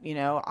that,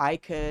 I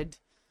could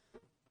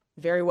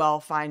very well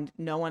find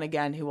no one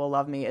again who will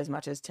love me as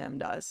much as Tim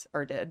does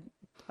or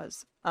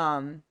does.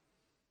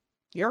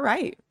 You're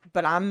right.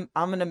 But I'm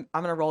going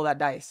to roll that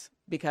dice,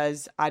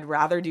 because I'd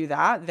rather do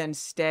that than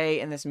stay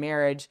in this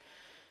marriage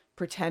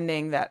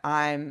pretending that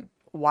I'm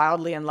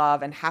wildly in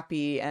love and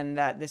happy and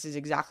that this is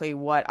exactly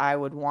what I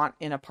would want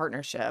in a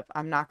partnership.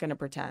 I'm not going to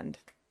pretend.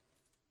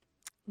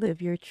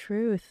 Live your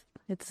truth.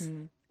 It's,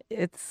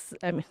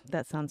 I mean,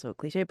 that sounds so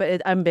cliche,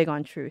 but I'm big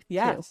on truth.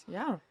 Yes. Too.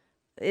 Yeah.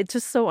 It's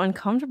just so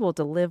uncomfortable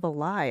to live a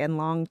lie, and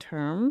long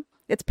term,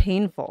 it's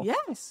painful.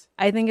 Yes.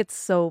 I think it's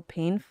so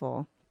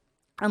painful.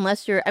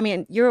 Unless you're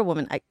a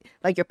woman,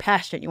 like you're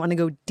passionate. You want to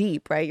go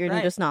deep, right?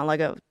 You're just not like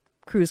a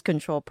cruise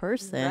control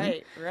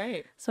person.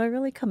 Right. So I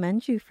really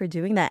commend you for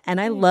doing that.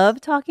 And I love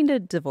talking to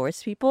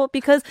divorced people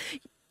because,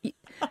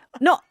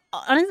 no,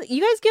 honestly,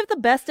 you guys give the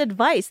best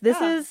advice.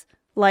 This is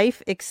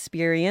life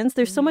experience.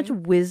 There's so much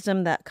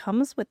wisdom that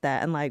comes with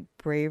that, and like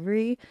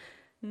bravery.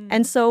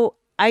 And so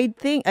I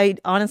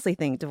honestly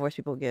think divorced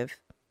people give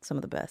some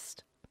of the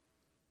best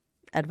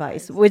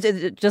advice, which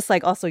is just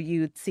like also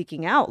you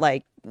seeking out,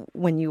 like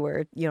when you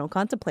were,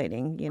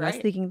 contemplating,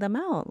 seeking them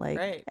out,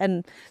 like,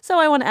 and so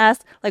I want to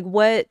ask, like,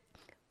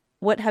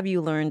 what have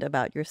you learned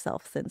about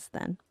yourself since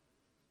then?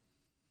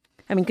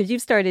 I mean, because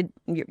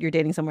you're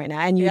dating someone right now,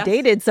 and you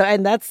dated, so,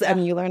 and that's, I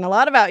mean, you learn a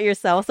lot about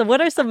yourself. So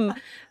what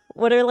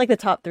are like the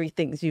top 3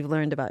 things you've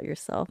learned about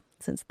yourself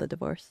since the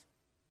divorce?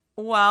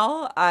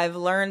 Well, I've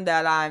learned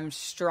that I'm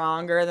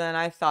stronger than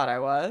I thought I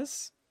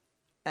was.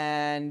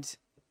 And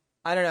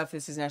I don't know if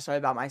this is necessarily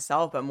about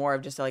myself, but more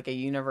of just like a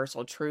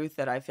universal truth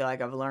that I feel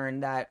like I've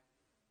learned, that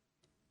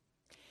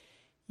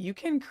you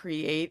can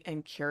create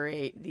and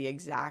curate the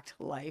exact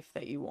life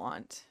that you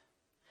want.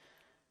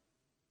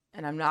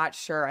 And I'm not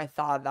sure I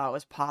thought that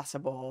was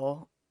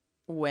possible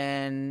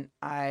when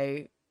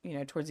I,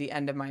 towards the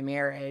end of my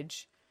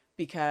marriage,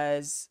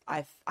 because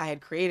I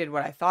had created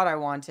what I thought I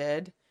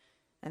wanted,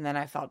 and then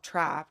I felt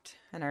trapped.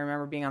 And I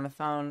remember being on the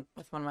phone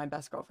with one of my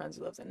best girlfriends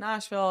who lives in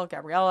Nashville,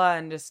 Gabriella,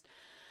 and just,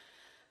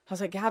 I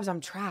was like, Gabs, I'm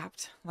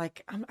trapped.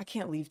 Like, I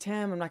can't leave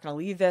Tim. I'm not going to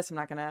leave this. I'm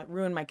not going to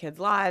ruin my kids'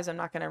 lives. I'm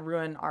not going to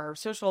ruin our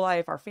social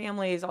life, our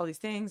families, all these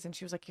things. And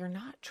she was like, you're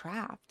not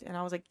trapped. And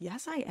I was like,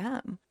 yes, I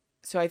am.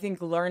 So I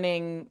think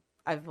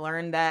I've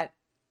learned that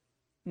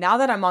now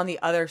that I'm on the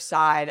other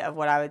side of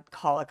what I would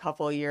call a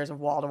couple of years of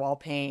wall-to-wall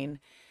pain,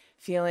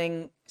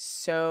 feeling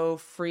so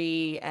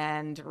free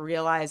and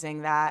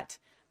realizing that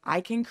I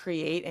can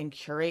create and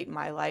curate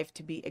my life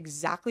to be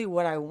exactly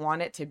what I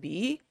want it to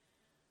be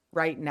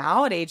right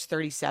now at age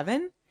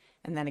 37,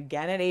 and then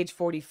again at age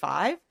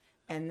 45,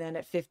 and then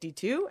at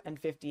 52 and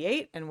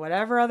 58 and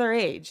whatever other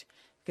age.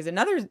 Because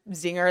another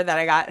zinger that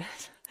I got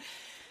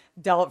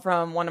dealt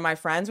from one of my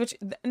friends, which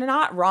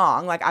not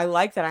wrong. Like, I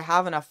like that I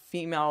have enough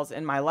females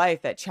in my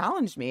life that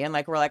challenged me and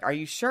like, we're like, are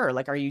you sure?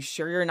 Like, are you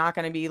sure you're not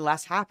going to be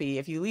less happy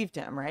if you leave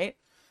Tim? Right.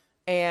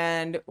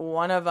 And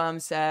one of them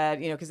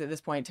said, because at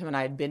this point, Tim and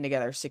I had been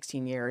together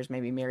 16 years,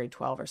 maybe married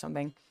 12 or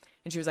something.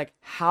 And she was like,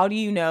 how do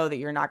you know that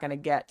you're not going to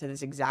get to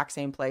this exact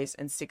same place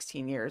in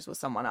 16 years with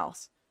someone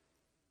else?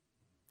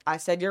 I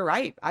said, you're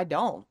right. I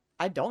don't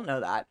know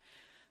that.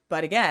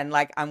 But again,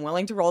 like, I'm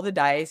willing to roll the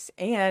dice.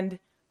 And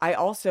I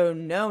also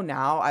know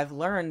now, I've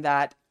learned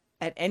that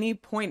at any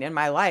point in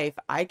my life,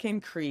 I can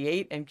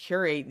create and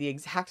curate the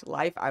exact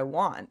life I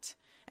want.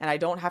 And I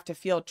don't have to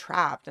feel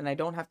trapped, and I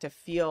don't have to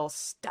feel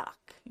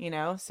stuck,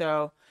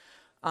 So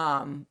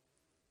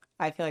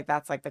I feel like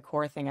that's like the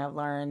core thing I've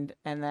learned.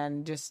 And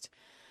then just,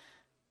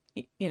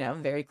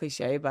 very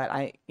cliche, but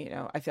I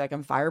feel like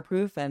I'm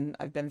fireproof, and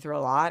I've been through a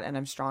lot, and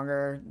I'm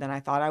stronger than I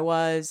thought I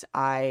was.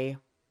 I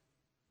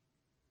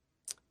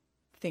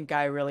think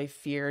I really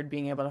feared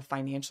being able to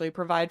financially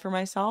provide for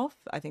myself.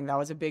 I think that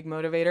was a big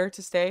motivator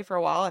to stay for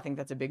a while. I think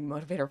that's a big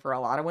motivator for a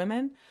lot of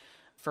women,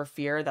 for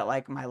fear that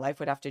like my life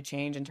would have to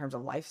change in terms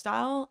of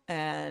lifestyle.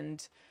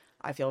 And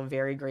I feel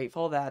very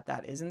grateful that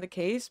that isn't the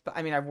case. But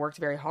I mean, I've worked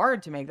very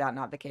hard to make that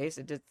not the case.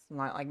 It's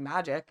not like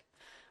magic.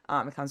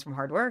 It comes from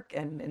hard work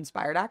and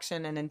inspired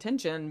action and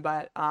intention.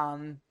 But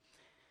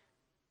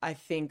I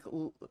think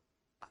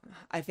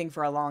I think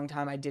for a long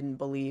time I didn't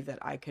believe that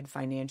I could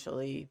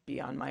financially be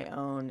on my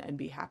own and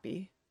be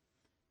happy.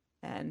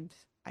 And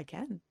I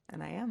can,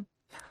 and I am.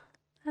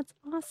 That's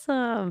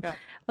awesome. Yeah.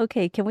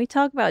 Okay, can we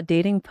talk about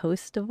dating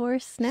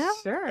post-divorce now?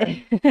 Sure.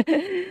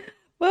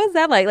 What was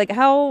that like? Like,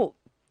 how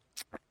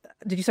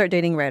did you start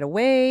dating right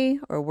away,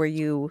 or were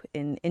you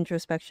in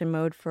introspection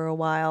mode for a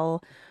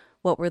while?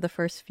 What were the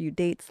first few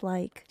dates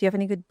like? Do you have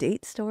any good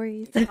date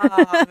stories?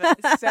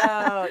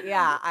 So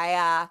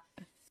yeah,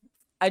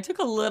 I took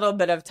a little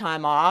bit of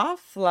time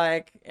off,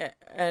 like,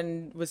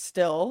 and was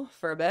still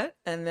for a bit.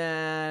 And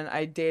then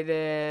I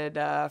dated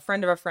a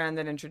friend of a friend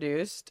that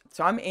introduced.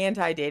 So I'm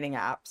anti-dating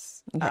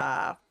apps.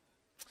 Okay.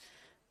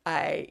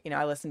 I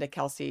listened to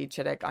Kelsey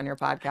Chittick on your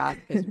podcast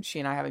because she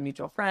and I have a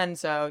mutual friend.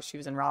 So she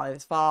was in Raleigh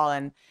this fall,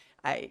 and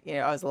I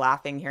was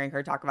laughing hearing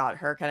her talk about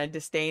her kind of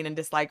disdain and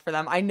dislike for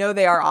them. I know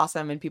they are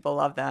awesome and people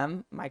love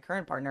them. My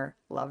current partner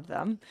loved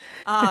them.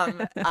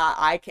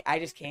 I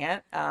just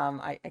can't.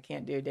 I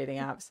can't do dating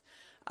apps.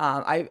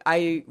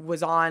 I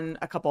was on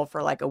a couple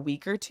for like a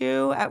week or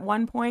two at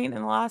one point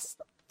in the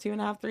last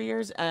 2.5, 3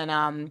 years,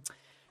 and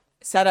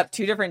set up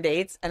 2 different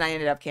dates, and I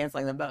ended up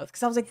canceling them both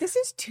because I was like, this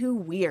is too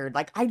weird.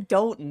 Like, I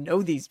don't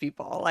know these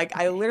people. Like,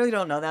 I literally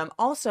don't know them.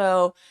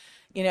 Also,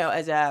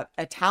 as a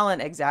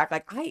talent exec,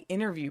 like, I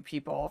interview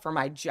people for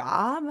my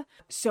job.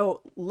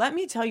 So let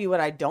me tell you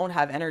what I don't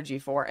have energy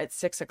for at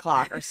 6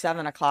 o'clock or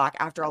 7 o'clock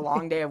after a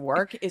long day of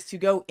work is to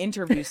go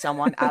interview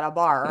someone at a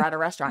bar or at a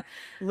restaurant.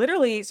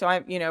 Literally. So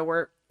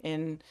we're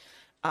in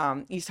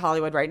East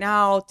Hollywood right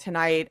now.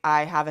 Tonight,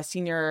 I have a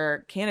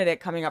senior candidate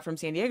coming up from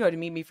San Diego to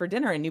meet me for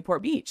dinner in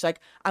Newport Beach.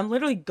 Like, I'm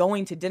literally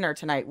going to dinner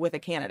tonight with a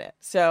candidate.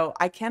 So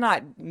I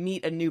cannot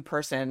meet a new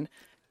person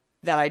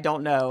that I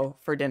don't know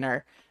for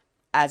dinner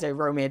as a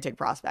romantic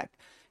prospect.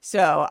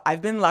 So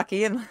I've been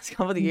lucky in the last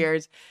couple of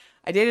years.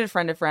 I dated a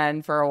friend of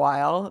friend for a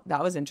while.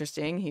 That was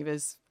interesting. He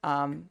was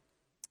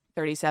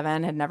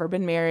 37, had never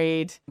been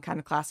married, kind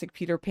of classic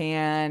Peter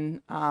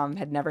Pan,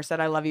 had never said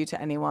I love you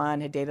to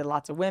anyone, had dated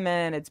lots of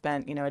women, had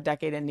spent, a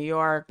decade in New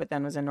York, but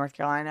then was in North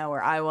Carolina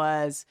where I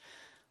was,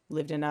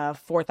 lived in a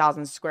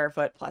 4,000 square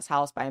foot plus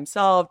house by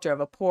himself, drove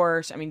a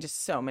Porsche. I mean,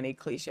 just so many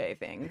cliche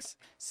things.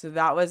 So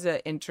that was an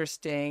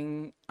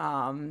interesting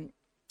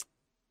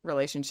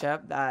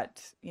relationship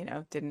that,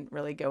 didn't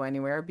really go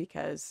anywhere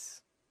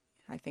because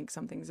I think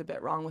something's a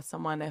bit wrong with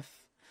someone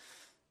if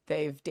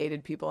they've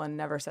dated people and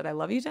never said I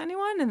love you to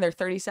anyone and they're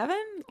 37.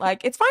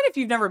 Like, it's fine if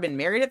you've never been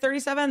married at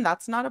 37,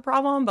 that's not a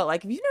problem, but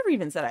like if you've never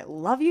even said I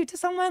love you to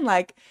someone,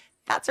 like,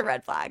 that's a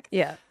red flag.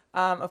 Yeah.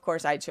 Of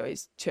course I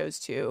chose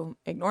to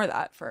ignore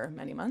that for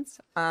many months.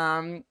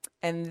 And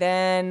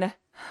then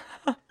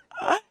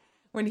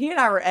when he and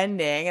I were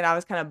ending and I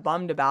was kind of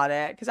bummed about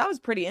it because I was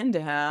pretty into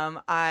him,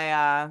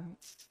 I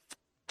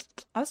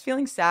was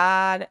feeling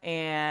sad,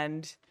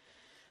 and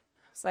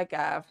it's like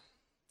a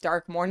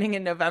dark morning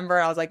in November.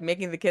 I was like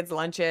making the kids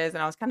lunches,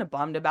 and I was kind of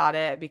bummed about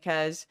it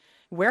because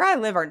where I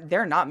live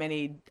there are not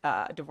many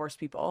divorced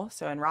people.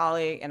 So in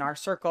Raleigh, in our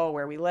circle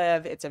where we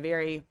live, it's a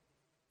very,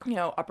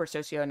 upper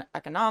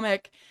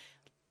socioeconomic,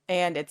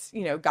 and it's,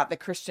 got the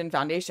Christian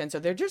foundation. So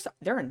there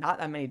are not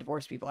that many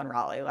divorced people in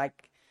Raleigh.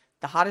 Like,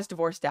 the hottest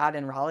divorced dad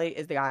in Raleigh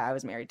is the guy I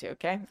was married to.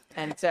 Okay.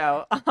 And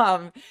so,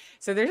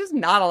 so there's just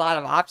not a lot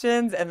of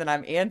options. And then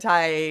I'm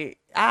anti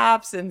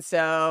apps. And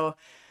so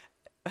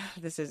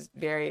this is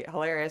very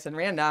hilarious and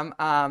random.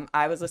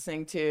 I was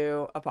listening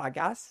to a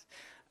podcast,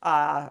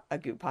 a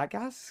Goop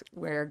podcast,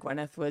 where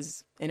Gwyneth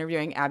was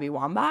interviewing Abby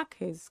Wambach,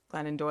 who's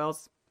Glennon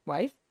Doyle's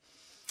wife.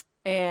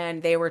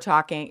 And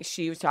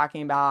she was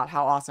talking about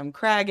how awesome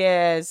Craig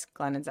is,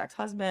 Glennon's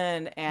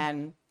ex-husband,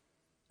 and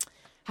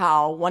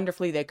how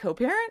wonderfully they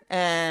co-parent.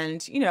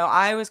 And,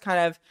 I was kind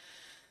of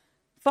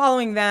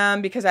following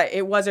them because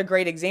it was a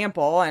great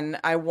example, and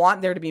I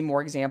want there to be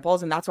more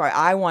examples. And that's why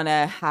I want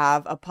to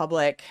have a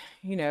public,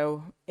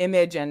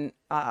 image and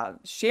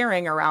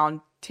sharing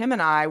around Tim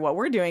and I, what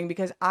we're doing,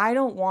 because I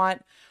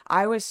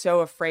was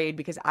so afraid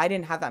because I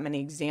didn't have that many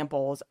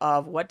examples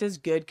of what does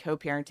good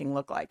co-parenting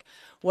look like?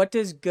 What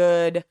does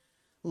good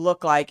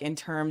look like in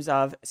terms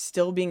of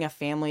still being a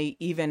family,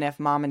 even if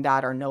mom and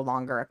dad are no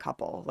longer a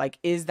couple? Like,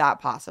 is that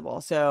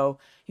possible? So,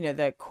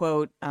 the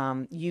quote,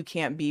 you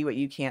can't be what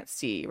you can't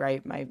see,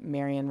 right? My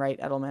Marian Wright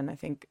Edelman, I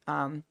think,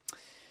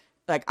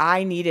 like,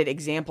 I needed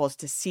examples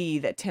to see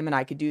that Tim and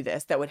I could do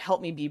this that would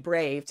help me be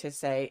brave to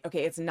say,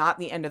 okay, it's not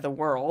the end of the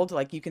world.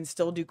 Like, you can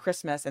still do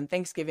Christmas and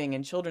Thanksgiving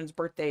and children's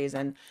birthdays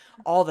and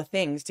all the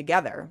things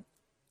together.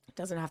 It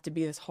doesn't have to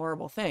be this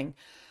horrible thing.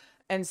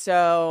 And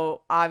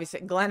so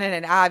obviously Glennon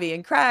and Abby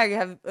and Craig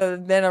have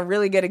been a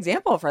really good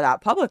example for that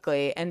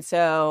publicly. And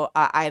so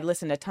I had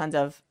listened to tons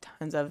of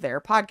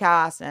their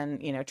podcasts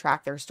and,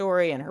 tracked their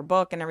story and her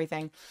book and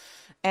everything.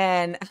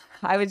 And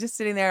I was just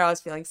sitting there. I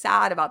was feeling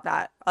sad about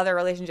that other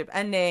relationship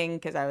ending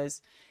because I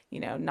was,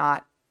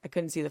 I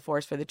couldn't see the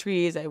forest for the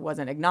trees. I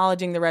wasn't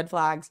acknowledging the red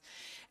flags.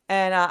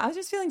 And I was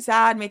just feeling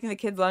sad making the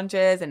kids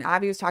lunches, and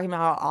Abby was talking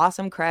about how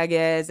awesome Craig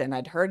is, and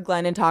I'd heard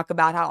Glennon talk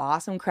about how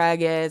awesome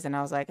Craig is, and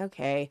I was like,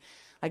 okay,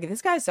 like,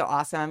 this guy's so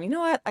awesome. You know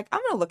what? Like, I'm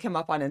going to look him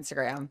up on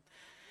Instagram.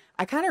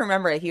 I kind of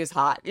remember it. He was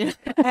hot.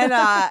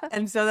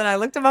 And so then I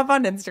looked him up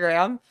on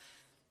Instagram.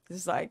 This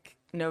is like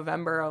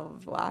November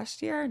of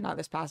last year, not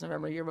this past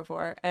November, year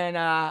before. And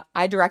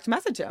I direct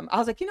messaged him. I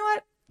was like, you know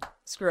what?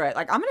 Screw it.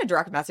 Like, I'm going to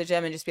direct message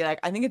him and just be like,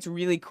 I think it's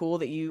really cool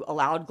that you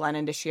allowed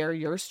Glennon to share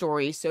your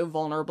story so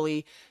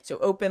vulnerably, so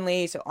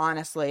openly, so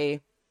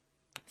honestly.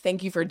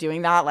 Thank you for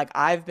doing that. Like,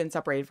 I've been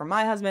separated from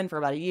my husband for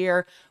about a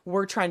year.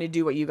 We're trying to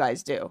do what you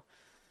guys do.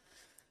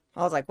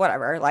 I was like,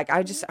 whatever. Like,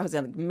 I was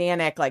in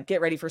manic, like, get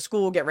ready for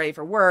school, get ready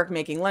for work,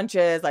 making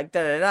lunches, like,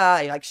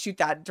 da-da-da. Like, shoot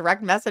that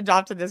direct message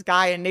off to this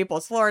guy in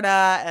Naples,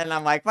 Florida. And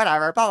I'm like,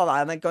 whatever, blah, blah, blah.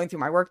 I'm like going through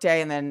my work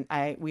day. And then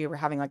we were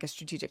having like a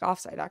strategic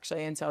offsite,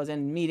 actually. And so I was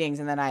in meetings.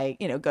 And then I,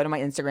 go to my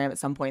Instagram at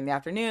some point in the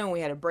afternoon.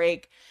 We had a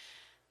break.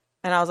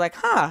 And I was like,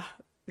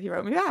 he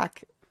wrote me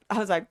back. I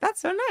was like,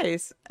 that's so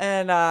nice.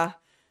 And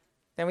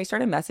then we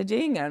started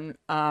messaging.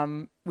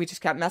 And we just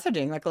kept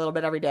messaging like a little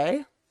bit every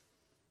day.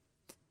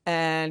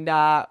 And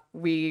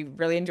we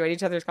really enjoyed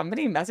each other's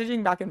company,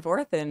 messaging back and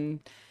forth. And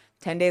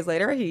 10 days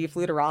later, he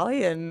flew to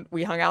Raleigh and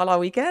we hung out all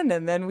weekend.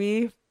 And then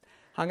we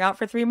hung out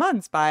for 3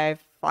 months by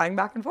flying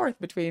back and forth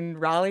between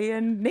Raleigh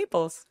and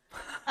Naples.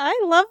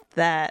 I love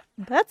that.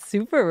 That's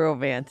super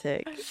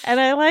romantic.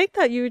 And I like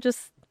that you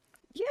just,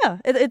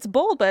 it's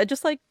bold, but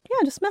just like,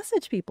 just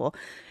message people.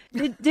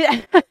 But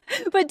did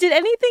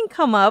anything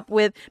come up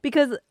with,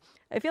 because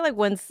I feel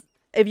like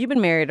if you've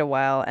been married a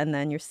while and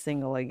then you're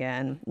single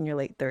again in your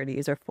late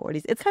 30s or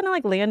 40s, it's kind of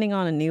like landing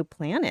on a new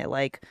planet.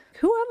 Like,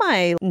 who am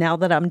I now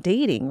that I'm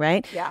dating,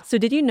 right? Yeah. So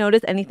did you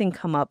notice anything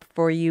come up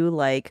for you,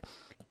 like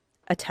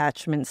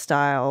attachment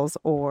styles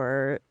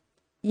or,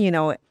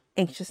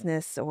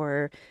 anxiousness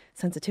or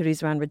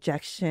sensitivities around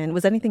rejection?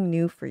 Was anything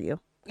new for you?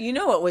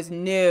 What was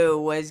new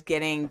was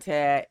getting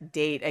to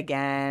date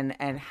again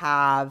and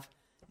have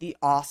the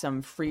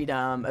awesome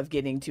freedom of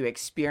getting to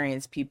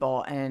experience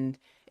people and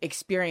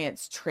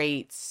experience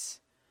traits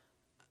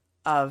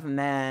of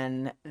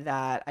men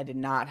that I did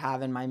not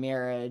have in my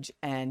marriage,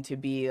 and to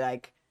be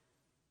like,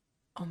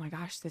 oh my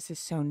gosh, this is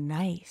so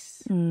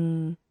nice.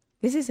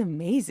 This is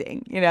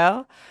amazing.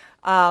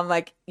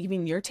 Like, you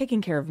mean you're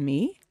taking care of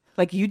me?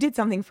 Like, you did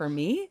something for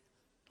me?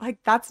 Like,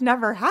 that's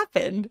never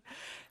happened.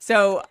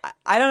 So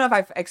I don't know if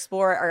I've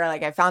explored or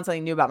like I found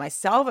something new about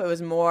myself. It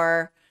was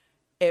more,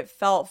 it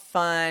felt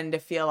fun to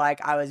feel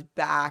like I was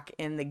back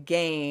in the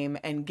game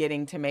and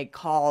getting to make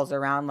calls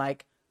around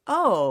like,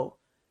 oh,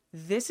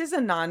 this is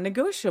a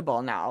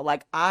non-negotiable now.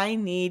 Like, I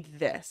need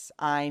this.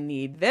 I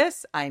need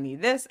this. I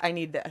need this. I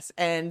need this.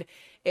 And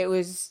it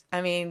was,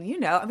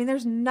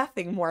 there's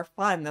nothing more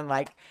fun than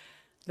like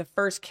the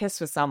first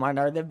kiss with someone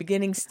or the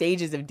beginning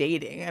stages of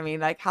dating. I mean,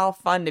 like, how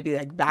fun to be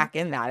like back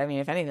in that. I mean,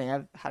 if anything,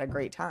 I've had a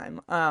great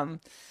time.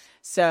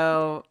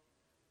 So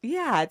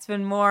yeah, it's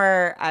been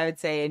more, I would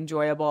say,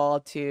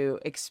 enjoyable to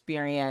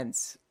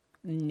experience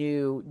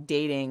new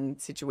dating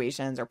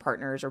situations or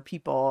partners or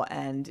people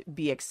and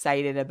be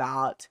excited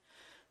about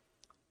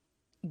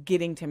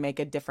getting to make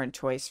a different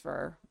choice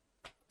for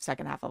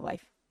second half of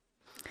life.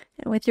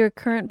 And with your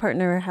current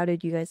partner, how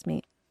did you guys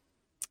meet?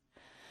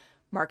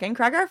 Mark and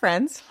Craig are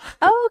friends.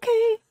 Oh,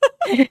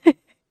 okay.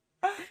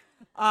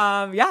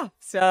 Yeah,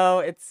 so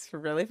it's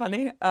really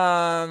funny.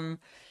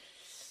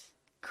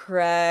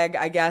 Craig,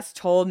 I guess,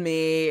 told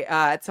me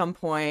at some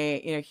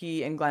point,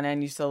 he and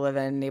Glennon used to live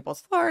in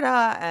Naples,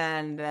 Florida,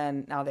 and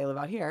then now they live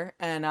out here.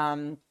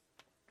 And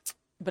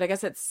but I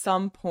guess at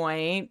some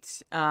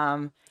point,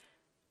 because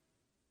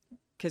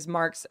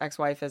Mark's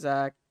ex-wife is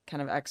a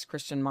kind of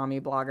ex-Christian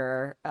mommy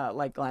blogger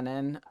like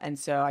Glennon. And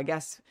so I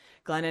guess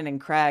Glennon and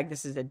Craig,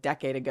 this is a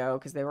decade ago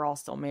because they were all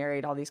still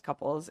married, all these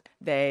couples,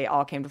 they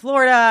all came to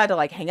Florida to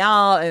like hang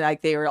out, and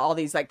like they were all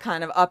these like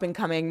kind of up and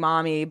coming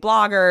mommy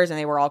bloggers, and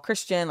they were all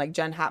Christian, like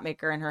Jen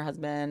Hatmaker and her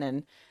husband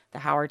and the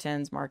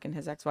Howertons, Mark and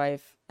his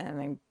ex-wife, and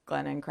then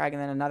Glenn and Craig,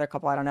 and then another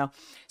couple, I don't know.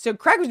 So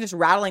Craig was just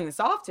rattling this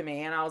off to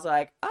me, and I was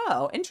like,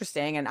 oh,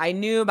 interesting. And I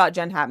knew about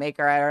Jen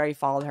Hatmaker. I already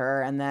followed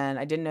her, and then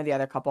I didn't know the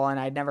other couple, and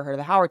I'd never heard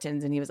of the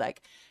Howertons. And he was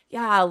like,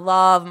 yeah, I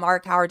love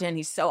Mark Howerton.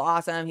 He's so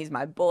awesome. He's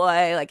my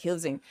boy. Like, he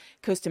lives in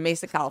Costa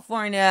Mesa,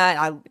 California.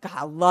 And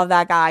I love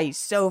that guy. He's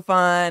so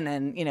fun.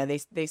 And,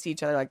 they see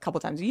each other like a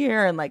couple times a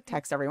year and like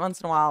text every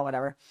once in a while,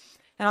 whatever.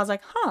 And I was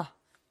like,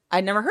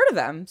 I'd never heard of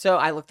them. So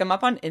I looked them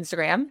up on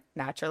Instagram,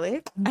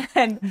 naturally.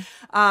 And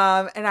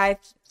I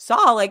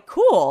saw like,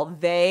 cool,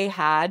 they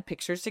had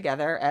pictures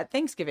together at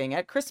Thanksgiving,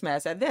 at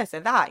Christmas, at this,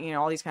 at that,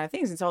 all these kind of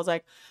things. And so I was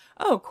like,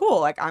 oh, cool.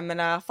 Like, I'm going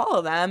to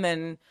follow them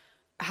and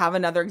have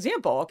another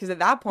example. Because at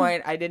that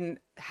point, I didn't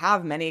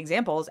have many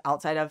examples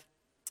outside of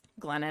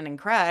Glennon and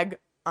Craig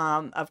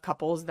of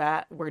couples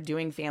that were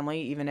doing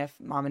family, even if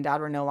mom and dad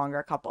were no longer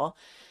a couple.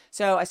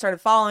 So I started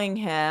following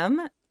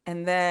him.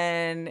 And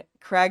then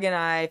Craig and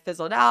I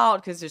fizzled out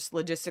because just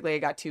logistically it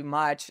got too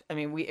much. I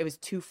mean, it was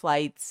 2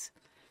 flights.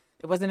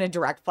 It wasn't a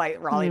direct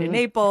flight, Raleigh to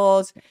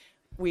Naples.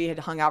 We had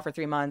hung out for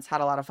 3 months,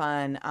 had a lot of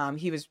fun.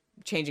 He was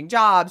changing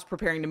jobs,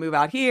 preparing to move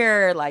out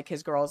here. Like,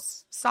 his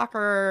girls'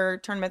 soccer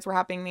tournaments were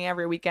happening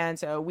every weekend.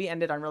 So we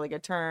ended on really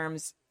good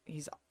terms.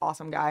 He's an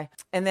awesome guy.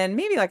 And then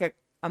maybe like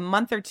a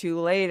month or two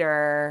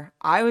later,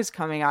 I was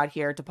coming out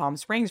here to Palm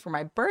Springs for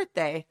my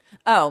birthday.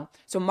 Oh,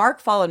 so Mark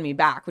followed me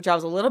back, which I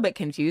was a little bit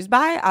confused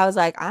by. I was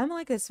like, I'm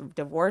like this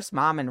divorced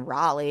mom in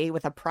Raleigh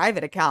with a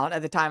private account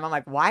at the time. I'm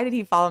like, why did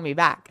he follow me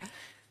back?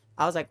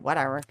 I was like,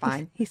 whatever,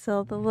 fine. He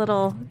saw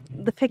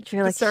the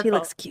picture, like, she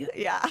looks cute.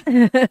 Yeah.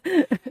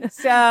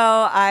 So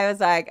I was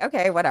like,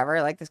 okay,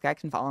 whatever. Like, this guy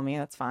can follow me.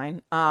 That's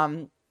fine.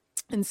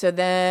 And so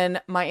then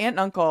my aunt and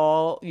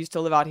uncle used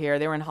to live out here.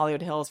 They were in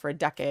Hollywood Hills for a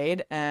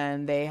decade,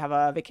 and they have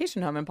a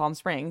vacation home in Palm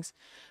Springs,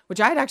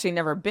 which I had actually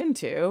never been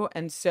to.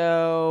 And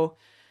so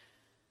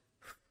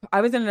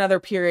I was in another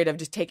period of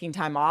just taking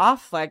time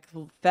off, like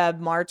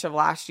March of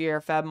last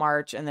year,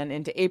 March, and then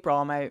into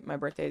April. My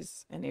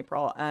birthday's in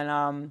April.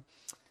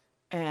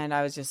 And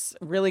I was just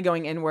really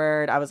going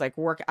inward. I was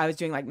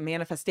doing like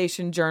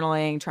manifestation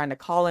journaling, trying to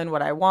call in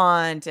what I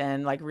want,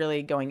 and like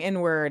really going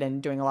inward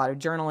and doing a lot of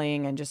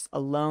journaling and just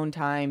alone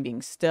time,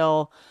 being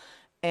still.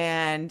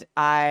 And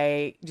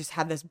I just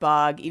had this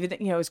bug, even,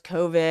 it was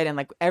COVID, and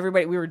like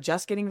everybody, we were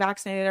just getting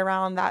vaccinated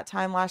around that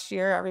time last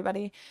year,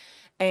 everybody.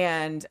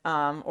 And,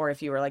 or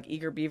if you were like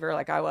eager beaver,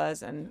 like I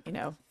was, and,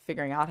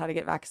 figuring out how to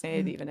get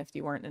vaccinated, even if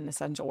you weren't an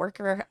essential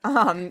worker.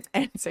 And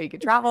so you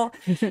could travel.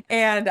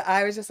 And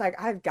I was just like,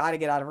 I've got to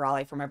get out of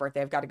Raleigh for my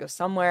birthday. I've got to go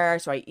somewhere.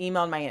 So I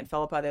emailed my Aunt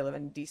Philippa. They live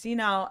in DC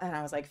now. And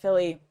I was like,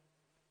 Philly,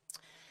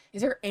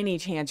 is there any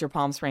chance your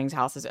Palm Springs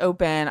house is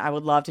open? I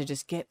would love to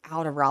just get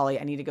out of Raleigh.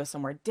 I need to go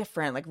somewhere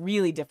different, like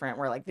really different,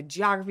 where like the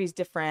geography is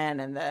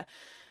different and the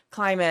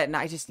climate, and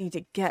I just need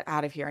to get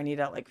out of here. I need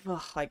to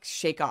like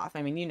shake off.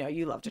 I mean,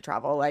 you love to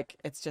travel. Like,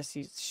 it's just,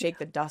 you shake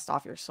the dust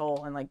off your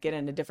soul and like get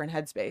into different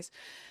headspace.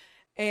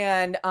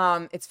 And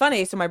it's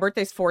funny. So my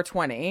birthday's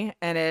 4/20,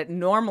 and it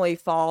normally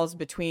falls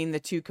between the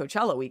two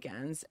Coachella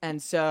weekends.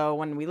 And so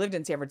when we lived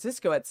in San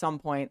Francisco at some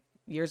point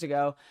years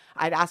ago,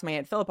 I'd asked my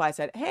Aunt Philippa, I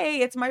said, hey,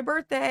 it's my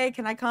birthday.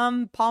 Can I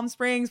come Palm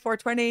Springs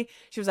 4/20?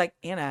 She was like,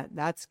 Anna,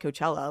 that's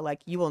Coachella.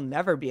 Like, you will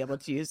never be able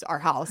to use our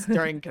house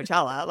during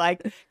Coachella.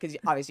 Like, because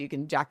obviously you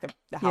can jack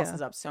the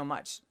houses up so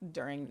much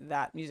during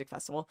that music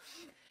festival.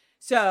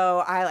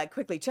 So I like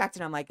quickly checked,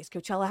 and I'm like, is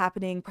Coachella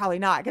happening? Probably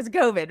not, because of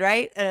COVID,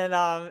 right?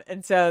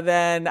 And so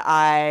then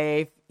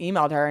I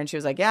emailed her, and she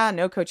was like, yeah,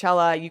 no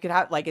Coachella. You could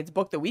have, like, it's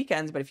booked the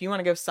weekends, but if you want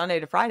to go Sunday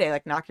to Friday,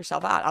 like, knock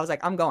yourself out. I was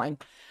like, I'm going.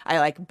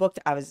 I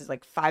was just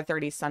like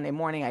 5:30 Sunday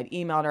morning. I'd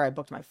emailed her. I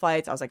booked my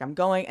flights. I was like, I'm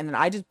going. And then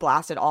I just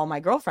blasted all my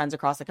girlfriends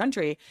across the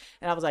country.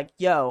 And I was like,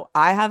 yo,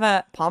 I have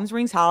a Palm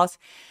Springs house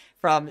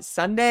from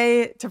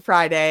Sunday to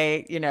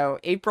Friday,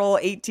 April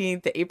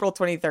 18th to April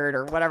 23rd,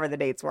 or whatever the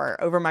dates were,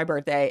 over my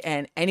birthday,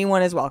 and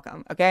anyone is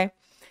welcome. Okay.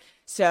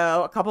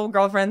 So a couple of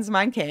girlfriends of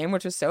mine came,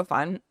 which was so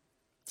fun.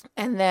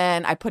 And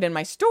then I put in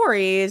my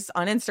stories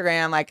on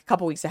Instagram, like a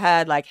couple weeks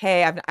ahead, like,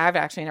 hey, I've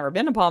actually never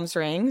been to Palm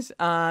Springs.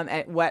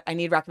 And what I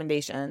need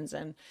recommendations.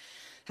 And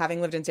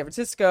having lived in San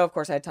Francisco, of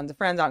course, I had tons of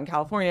friends out in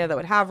California that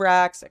would have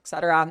recs,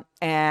 etc.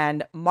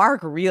 And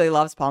Mark really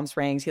loves Palm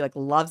Springs. He like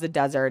loves the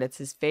desert. It's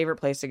his favorite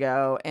place to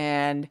go.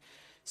 And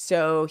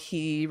so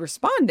he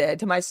responded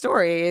to my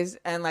stories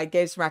and like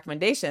gave some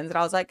recommendations. And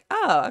I was like,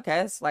 oh, okay.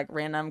 It's like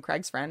random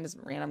Craig's friend, is a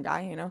random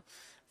guy,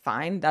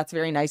 fine. That's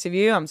very nice of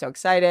you. I'm so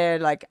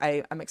excited. Like,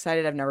 I'm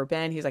excited. I've never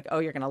been. He's like, oh,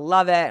 you're going to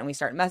love it. And we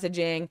start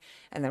messaging,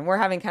 and then we're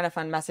having kind of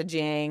fun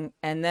messaging.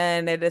 And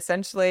then it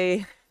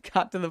essentially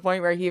got to the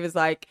point where he was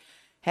like,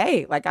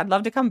 hey, like, I'd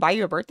love to come buy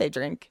you a birthday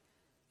drink.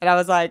 And I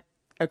was like,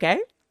 okay.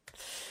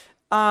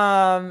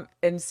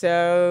 And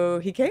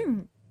so he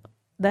came.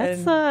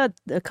 That's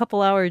a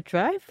couple hour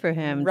drive for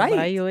him, right, to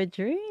buy you a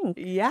drink.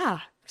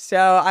 Yeah. So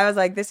I was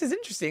like, this is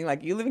interesting.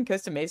 Like, you live in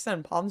Costa Mesa,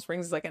 and Palm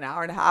Springs is like an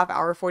hour and a half,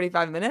 hour,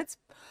 45 minutes.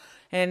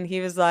 And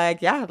he was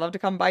like, yeah, I'd love to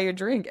come buy you a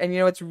drink. And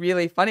what's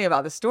really funny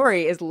about the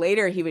story is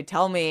later he would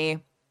tell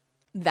me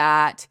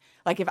that,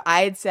 like, if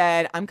I had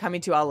said I'm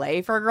coming to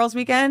LA for a girls'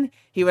 weekend,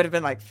 he would have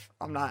been like,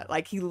 I'm not.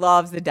 Like, he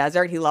loves the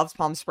desert. He loves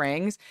Palm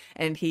Springs,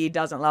 and he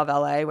doesn't love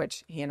LA,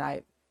 which he and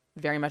I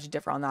very much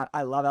differ on that.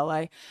 I love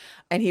LA.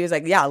 And he was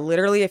like, yeah,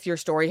 literally, if your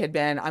story had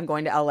been, I'm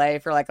going to LA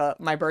for like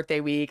my birthday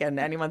week and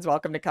anyone's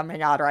welcome to come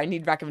hang out, or I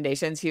need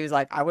recommendations, he was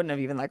like, I wouldn't have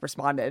even like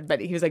responded. But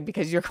he was like,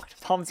 because you're going to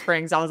Palm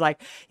Springs, I was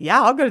like,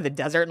 yeah, I'll go to the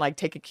desert and like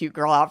take a cute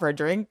girl out for a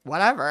drink,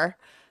 whatever.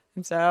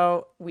 And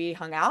so we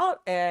hung out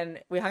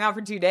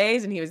for 2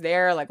 days, and he was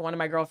there. Like, one of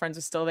my girlfriends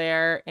was still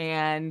there,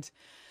 and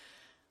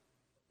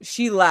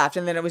she left,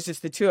 and then it was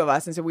just the two of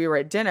us. And so we were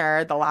at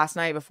dinner the last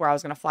night before I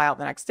was going to fly out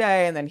the next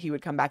day, and then he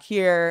would come back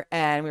here,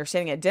 and we were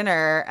sitting at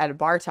dinner at a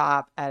bar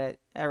top at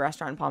a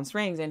restaurant in Palm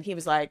Springs, and he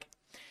was like,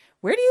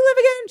 where do you live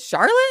again?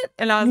 Charlotte?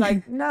 And I was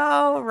like,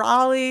 no,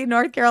 Raleigh,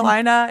 North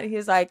Carolina. And he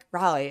was like,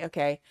 Raleigh,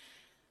 okay,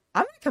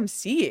 I'm going to come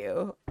see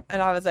you. And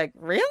I was like,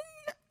 really?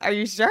 Are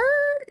you sure?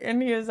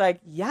 And he was like,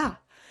 yeah.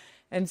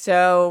 And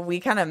so we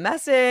kind of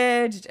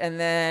messaged, and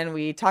then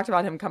we talked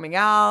about him coming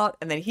out,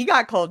 and then he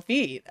got cold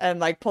feet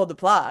and like pulled the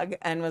plug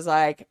and was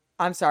like,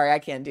 I'm sorry, I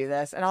can't do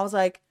this. And I was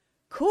like,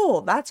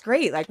 cool, that's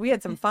great. Like, we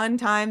had some fun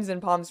times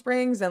in Palm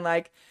Springs, and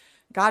like,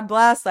 God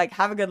bless, like,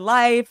 have a good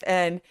life.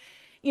 And,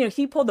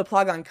 he pulled the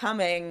plug on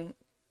coming.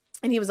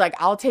 And he was like,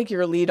 I'll take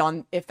your lead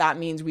on if that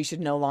means we should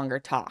no longer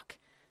talk.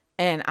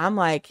 And I'm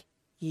like,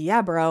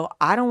 yeah, bro,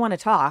 I don't want to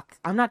talk.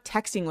 I'm not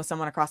texting with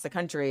someone across the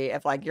country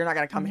if like you're not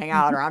going to come hang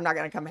out or I'm not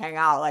going to come hang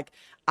out. Like,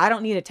 I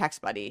don't need a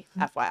text buddy,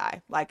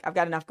 FYI. Like, I've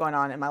got enough going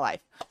on in my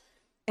life.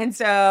 And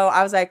so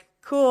I was like,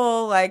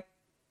 cool, like,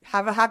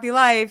 have a happy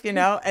life, you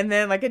know? And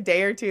then like a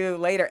day or two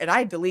later, and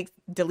I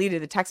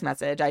deleted the text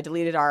message. I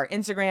deleted our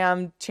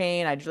Instagram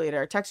chain. I deleted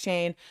our text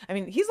chain. I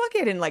mean, he's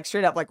lucky I didn't like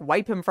straight up like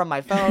wipe him from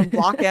my phone,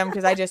 block him,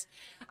 because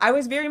I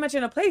was very much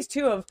in a place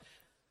too of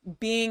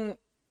being,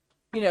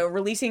 you know,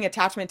 releasing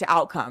attachment to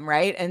outcome,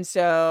 right? And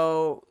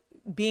so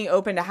being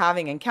open to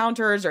having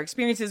encounters or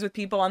experiences with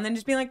people and then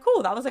just being like,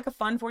 cool, that was like a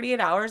fun 48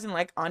 hours and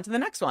like on to the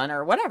next one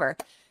or whatever.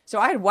 So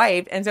I had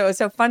wiped. And so it was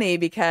so funny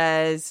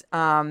because,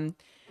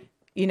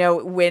 you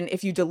know,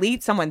 if you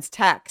delete someone's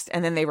text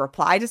and then they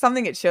reply to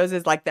something, it shows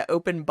as like the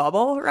open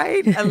bubble,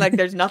 right? And like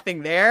there's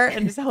nothing there.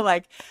 And so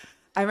like,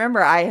 I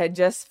remember I had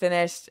just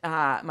finished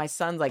my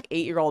son's like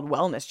 8-year-old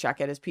wellness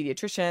check at his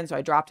pediatrician. So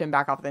I dropped him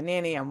back off with the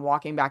nanny. I'm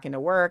walking back into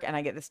work and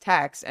I get this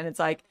text and it's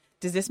like,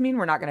 does this mean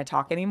we're not going to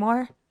talk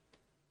anymore?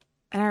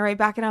 And I write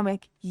back and I'm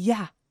like,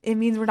 yeah, it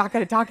means we're not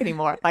going to talk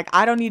anymore. Like,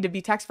 I don't need to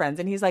be text friends.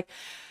 And he's like,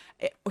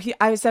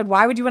 I said,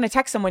 why would you want to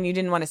text someone you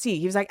didn't want to see?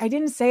 He was like, I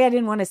didn't say I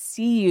didn't want to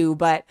see you,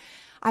 but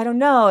I don't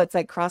know. It's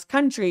like cross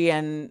country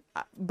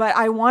but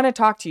I want to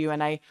talk to you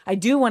and I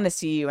do want to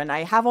see you. And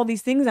I have all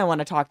these things I want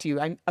to talk to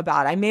you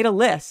about. I made a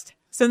list.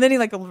 So then he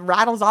like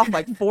rattles off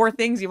like 4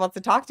 things he wants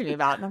to talk to me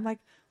about. And I'm like,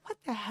 what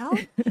the hell?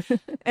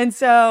 And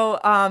so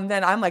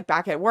then I'm like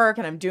back at work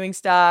and I'm doing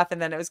stuff.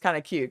 And then it was kind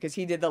of cute because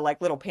he did the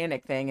like little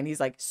panic thing. And he's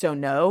like, so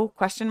no, ?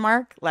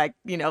 Like,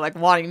 you know, like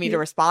wanting me to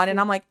respond. And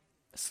I'm like,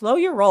 slow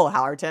your roll,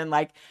 Howerton.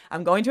 Like,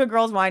 I'm going to a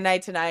girls' wine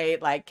night tonight.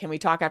 Like, can we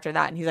talk after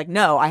that? And he's like,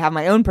 no, I have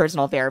my own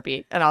personal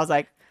therapy. And I was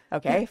like,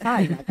 okay,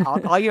 fine. Like, I'll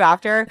call you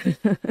after.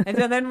 And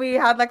so then we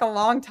had like a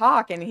long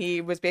talk and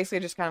he was basically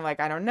just kind of like,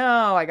 I don't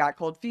know. I got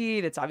cold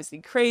feet. It's obviously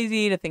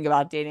crazy to think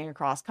about dating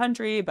across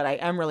country, but I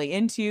am really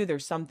into you.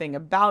 There's something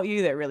about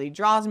you that really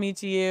draws me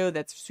to you.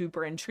 That's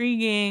super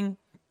intriguing.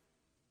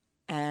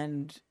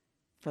 And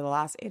for the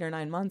last 8 or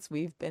 9 months,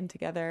 we've been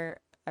together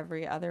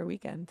every other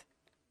weekend.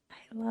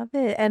 I love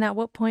it. And at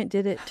what point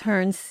did it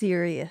turn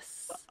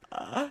serious?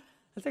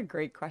 That's a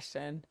great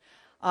question.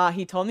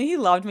 He told me he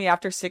loved me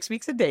after 6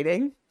 weeks of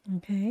dating.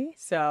 Okay.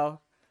 So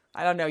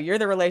I don't know. You're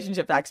the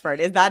relationship expert.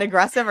 Is that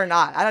aggressive or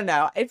not? I don't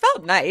know. It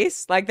felt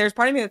nice. Like there's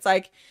part of me that's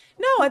like,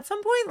 no, at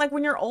some point, like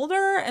when you're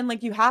older and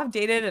like you have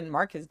dated, and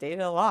Mark has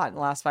dated a lot in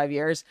the last 5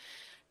 years,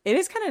 it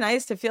is kind of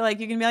nice to feel like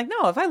you can be like,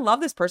 no, if I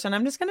love this person,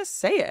 I'm just going to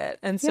say it.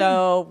 And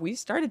so we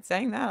started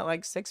saying that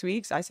like 6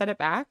 weeks. I said it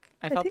back.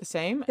 I felt the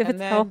same. If it's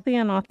healthy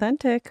and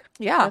authentic.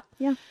 Yeah.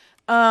 Yeah.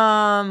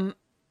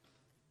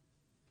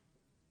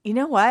 You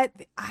know what?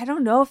 I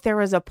don't know if there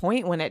was a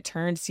point when it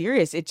turned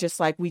serious. It just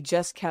like we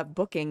just kept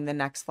booking the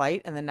next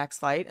flight and the next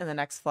flight and the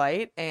next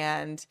flight.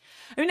 And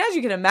I mean, as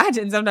you can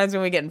imagine, sometimes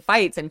when we get in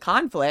fights and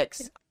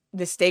conflicts,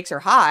 the stakes are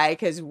high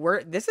because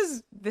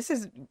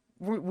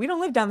we don't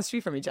live down the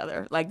street from each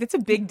other. Like it's a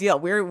big deal.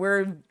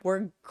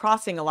 We're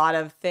crossing a lot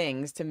of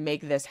things to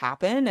make this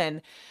happen.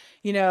 And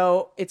you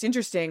know, it's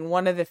interesting.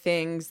 One of the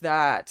things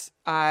that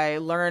I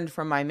learned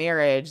from my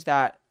marriage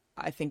that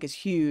I think is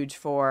huge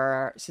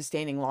for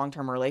sustaining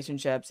long-term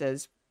relationships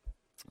is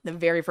the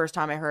very first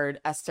time I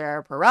heard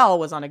Esther Perel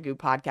was on a Goop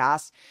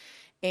podcast.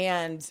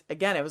 And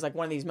again, it was like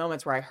one of these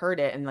moments where I heard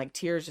it and like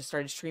tears just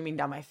started streaming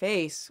down my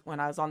face when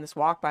I was on this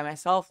walk by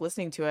myself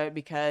listening to it,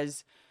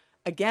 because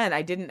again,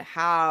 I didn't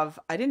have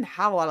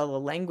a lot of the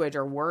language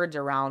or words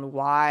around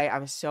why I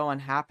was so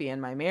unhappy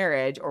in my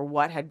marriage or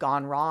what had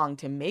gone wrong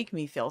to make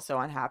me feel so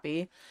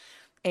unhappy.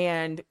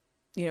 And,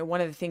 you know,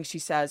 one of the things she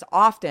says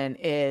often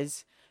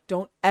is,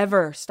 don't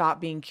ever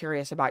stop being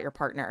curious about your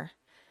partner.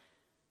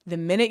 The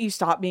minute you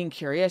stop being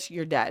curious,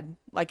 you're dead.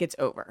 Like it's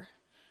over.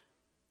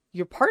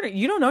 Your partner,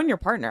 you don't own your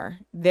partner.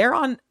 They're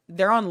on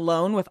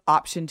loan with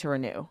option to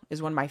renew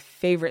is one of my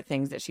favorite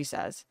things that she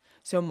says.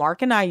 So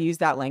Mark and I use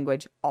that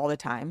language all the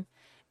time.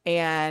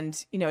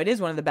 And, you know, it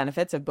is one of the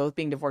benefits of both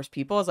being divorced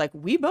people is like,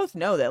 we both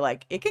know that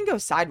like it can go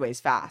sideways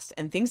fast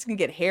and things can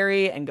get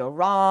hairy and go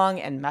wrong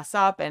and mess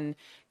up and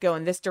go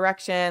in this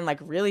direction like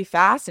really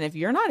fast. And if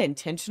you're not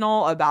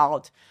intentional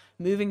about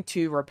moving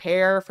to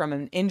repair from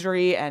an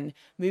injury and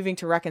moving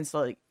to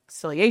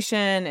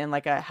reconciliation in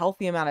like a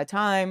healthy amount of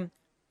time,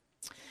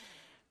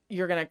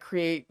 you're going to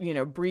create, you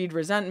know, breed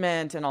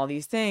resentment and all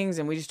these things.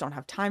 And we just don't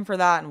have time for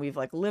that. And we've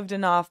like lived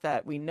enough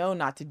that we know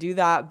not to do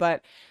that.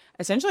 But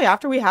essentially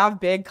after we have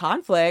big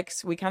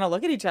conflicts, we kind of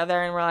look at each other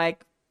and we're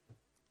like,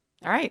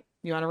 all right,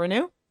 you want to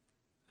renew?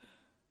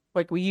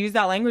 Like we use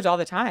that language all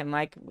the time.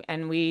 Like,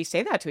 and we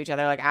say that to each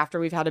other, like after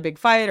we've had a big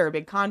fight or a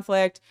big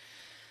conflict.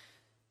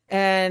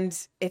 And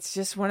it's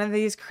just one of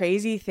these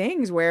crazy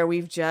things where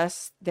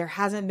there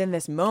hasn't been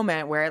this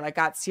moment where it like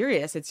got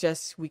serious. It's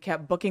just, we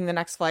kept booking the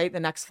next flight.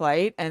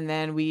 And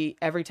then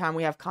every time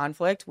we have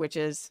conflict, which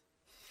is,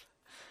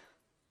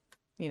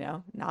 you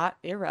know, not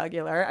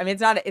irregular. I mean,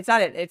 it's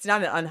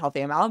not an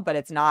unhealthy amount, but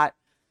it's not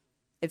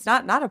it's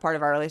not a part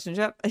of our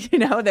relationship,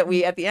 that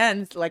we at the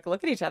end like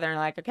look at each other and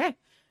like, okay,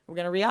 we're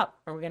gonna re-up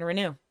or we're gonna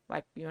renew.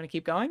 Like, you want to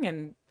keep going?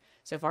 And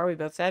so far we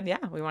both said,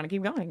 yeah, we want to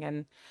keep going.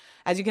 And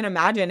as you can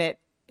imagine,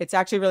 it's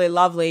actually really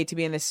lovely to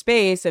be in this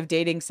space of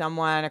dating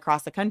someone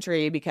across the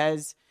country,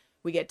 because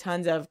we get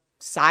tons of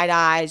side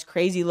eyes,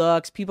 crazy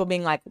looks, people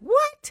being like,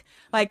 what?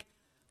 Like,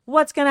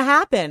 what's going to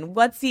happen?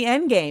 What's the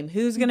end game?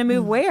 Who's going to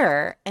move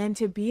where? And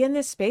to be in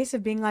this space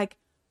of being like,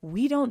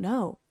 we don't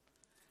know.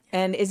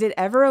 And is it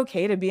ever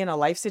okay to be in a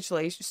life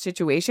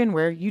situation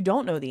where you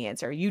don't know the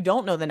answer? You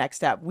don't know the next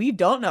step. We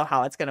don't know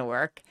how it's going to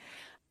work.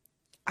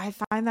 I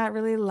find that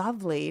really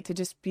lovely to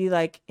just be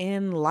like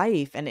in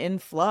life and in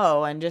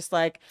flow and just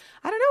like,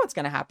 I don't know what's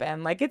going to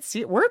happen. Like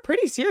we're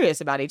pretty serious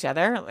about each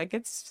other. Like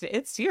it's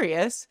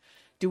serious.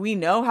 Do we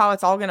know how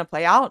it's all going to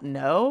play out?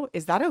 No.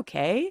 Is that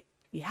okay?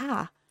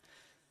 Yeah.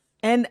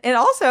 And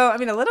also, I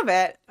mean, a little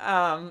bit,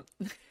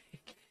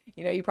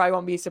 you probably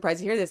won't be surprised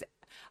to hear this.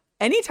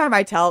 Anytime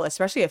I tell,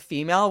 especially a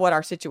female, what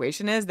our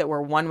situation is, that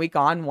we're 1 week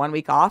on, 1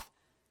 week off,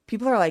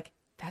 people are like,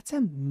 that's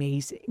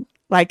amazing.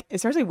 Like,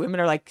 especially women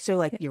are like, so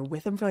like you're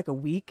with them for like a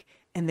week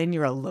and then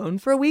you're alone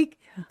for a week.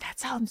 That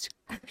sounds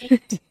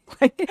great.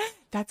 Like,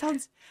 that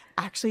sounds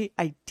actually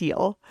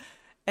ideal.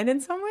 And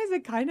in some ways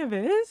it kind of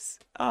is.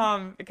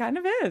 It kind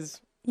of is.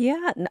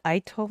 Yeah, I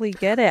totally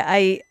get it.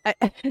 I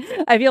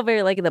feel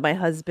very lucky that my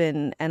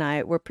husband and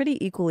I were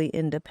pretty equally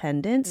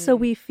independent. So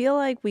we feel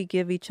like we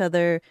give each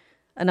other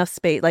enough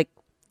space. Like,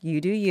 you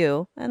do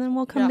you, and then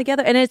we'll come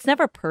together. And it's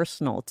never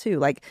personal too.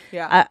 Like,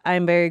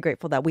 I'm very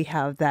grateful that we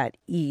have that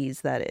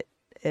ease, that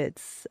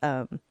it's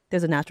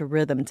there's a natural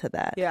rhythm to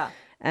that. Yeah.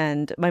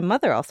 And my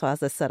mother also has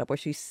this setup where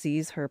she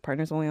sees her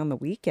partners only on the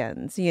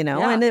weekends,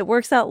 and it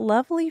works out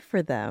lovely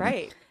for them.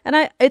 Right.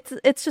 And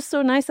it's just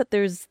so nice that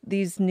there's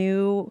these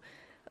new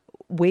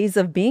ways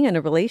of being in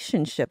a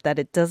relationship, that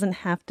it doesn't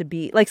have to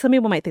be like, some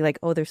people might think like,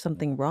 oh, there's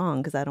something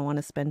wrong because I don't want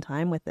to spend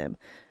time with him.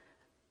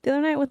 The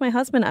other night with my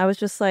husband, I was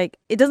just like,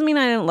 it doesn't mean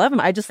I didn't love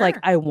him. I just like,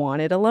 I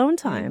wanted alone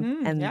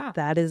time, and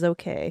that is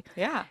okay.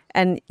 Yeah.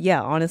 And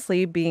yeah,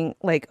 honestly, being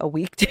like a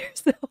week to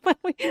yourself,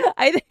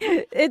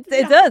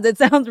 it does. It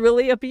sounds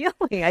really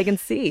appealing. I can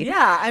see.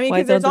 Yeah. I mean,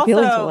 why because it there's sounds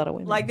appealing to a lot of also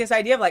women. like this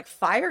idea of like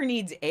fire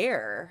needs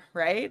air,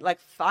 right? Like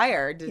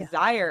fire,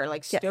 desire,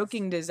 like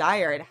stoking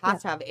desire. It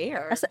has to have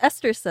air.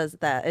 Esther says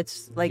that.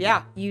 It's like,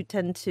 you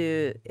tend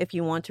to, if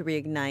you want to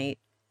reignite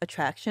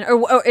attraction,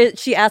 or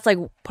she asks like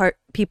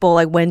people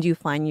like, when do you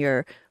find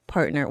your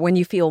partner, when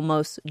you feel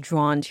most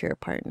drawn to your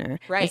partner?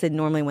 Right. I said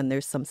normally when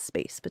there's some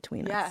space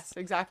between us. Yes,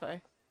 exactly.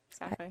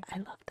 I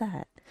love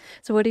that.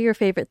 So what are your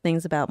favorite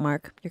things about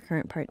Mark, your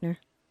current partner?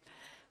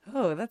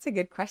 Oh, that's a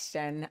good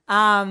question.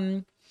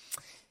 Okay,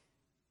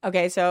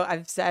 so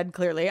I've said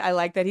clearly I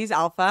like that he's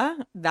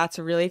alpha. That's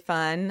really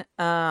fun.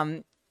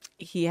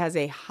 He has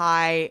a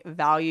high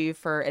value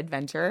for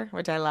adventure,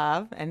 which I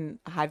love, and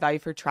a high value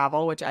for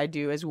travel, which I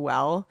do as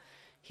well.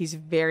 He's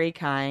very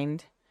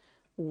kind.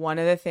 One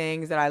of the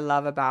things that I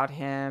love about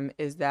him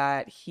is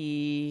that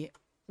he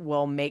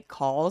will make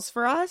calls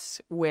for us,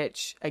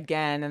 which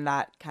again, in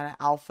that kind of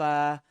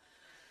alpha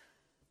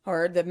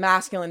or the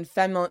masculine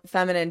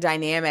feminine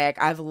dynamic,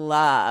 I've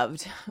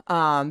loved,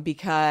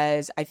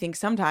 because I think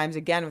sometimes,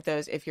 again, with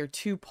those, if you're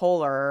too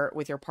polar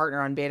with your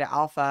partner on beta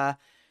alpha,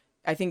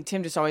 I think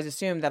Tim just always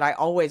assumed that I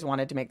always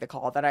wanted to make the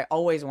call, that I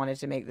always wanted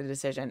to make the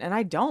decision. And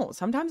I don't.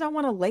 Sometimes I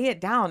want to lay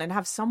it down and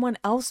have someone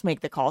else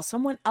make the call,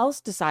 someone else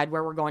decide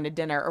where we're going to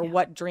dinner or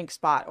what drink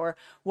spot or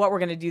what we're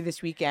going to do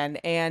this weekend.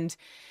 And,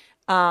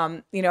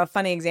 a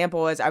funny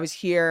example is I was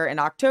here in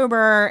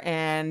October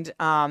and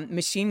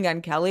Machine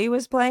Gun Kelly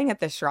was playing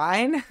at the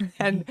Shrine.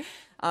 And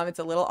it's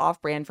a little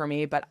off brand for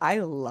me, but I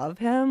love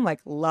him, like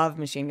love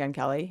Machine Gun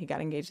Kelly. He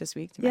got engaged this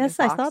week to Megan Yes,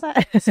 I Fox. saw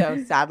that.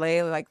 So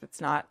sadly, like that's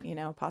not,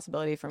 a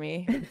possibility for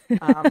me,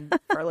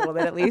 for a little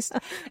bit at least.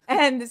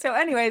 And so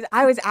anyways,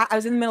 I was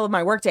in the middle of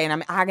my workday and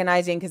I'm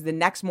agonizing because the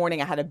next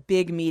morning I had a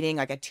big meeting,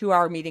 like a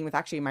 2-hour meeting with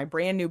actually my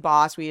brand new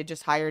boss we had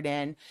just hired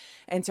in.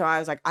 And so I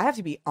was like, I have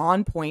to be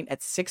on point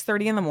at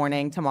 6:30 in the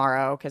morning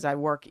tomorrow because I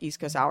work East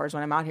Coast hours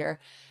when I'm out here.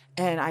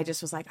 And I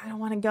just was like, I don't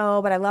want to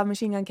go, but I love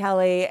Machine Gun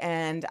Kelly.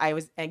 And I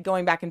was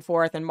going back and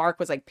forth. And Mark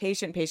was like,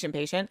 patient.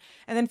 And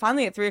then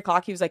finally at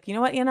 3:00, he was like, you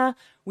know what, Anna,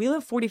 we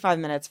live 45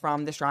 minutes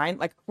from the Shrine.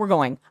 Like, we're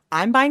going.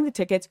 I'm buying the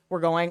tickets. We're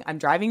going. I'm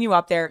driving you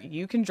up there.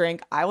 You can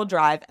drink. I will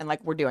drive. And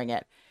like, we're doing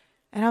it.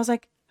 And I was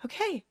like,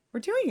 okay, we're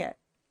doing it.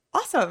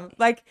 Awesome.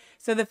 Like,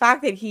 so the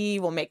fact that he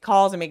will make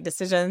calls and make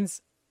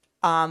decisions,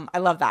 I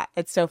love that.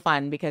 It's so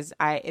fun because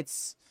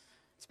it's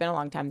been a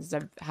long time since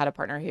I've had a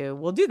partner who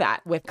will do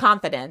that with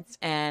confidence.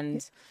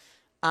 And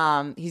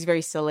he's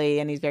very silly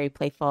and he's very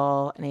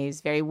playful and he's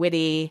very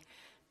witty.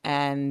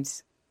 And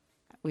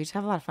we just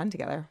have a lot of fun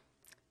together.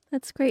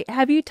 That's great.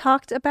 Have you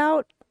talked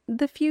about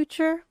the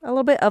future a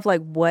little bit of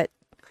like what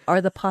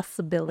are the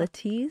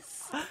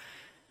possibilities?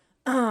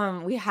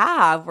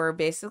 We're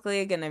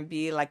basically going to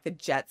be like the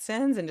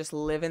Jetsons and just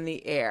live in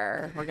the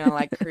air. We're going to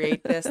like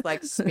create this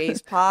like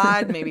space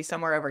pod, maybe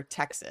somewhere over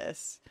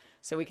Texas.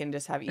 So we can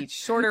just have each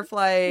shorter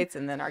flights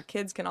and then our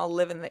kids can all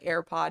live in the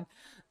air pod.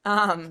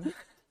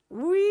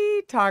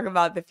 we talk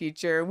about the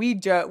future. We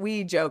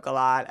joke a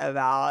lot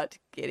about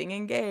getting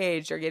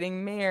engaged or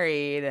getting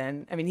married.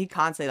 And I mean, he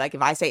constantly, like,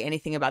 if I say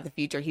anything about the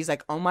future, he's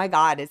like, oh my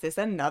God, is this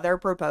another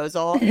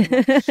proposal?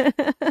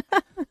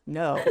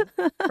 No.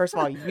 First of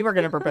all, you were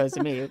going to propose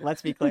to me.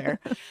 Let's be clear.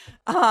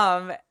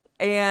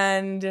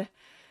 And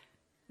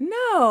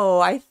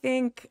no, I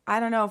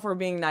don't know if we're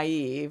being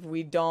naive.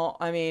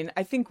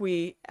 I think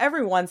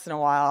every once in a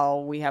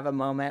while we have a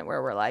moment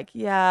where we're like,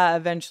 yeah,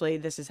 eventually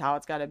this is how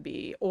it's got to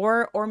be.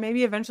 Or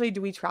maybe eventually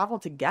do we travel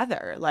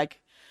together?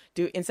 Like,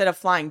 instead of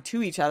flying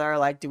to each other,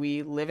 like, do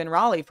we live in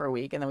Raleigh for a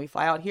week and then we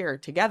fly out here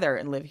together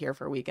and live here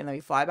for a week and then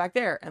we fly back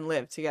there and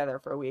live together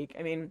for a week?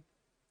 I mean,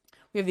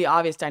 we have the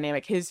obvious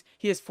dynamic.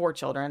 He has 4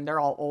 children. They're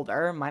all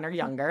older. Mine are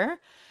younger.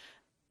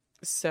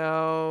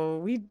 So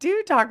we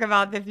do talk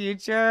about the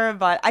future,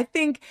 but I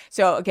think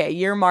so. Okay,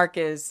 year mark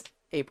is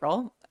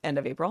April, end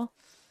of April.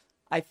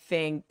 I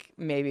think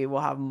maybe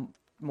we'll have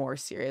more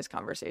serious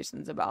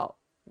conversations about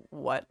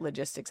what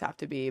logistics have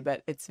to be,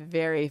 but it's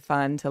very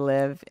fun to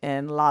live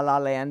in La La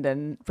Land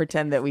and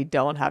pretend that we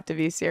don't have to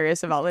be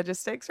serious about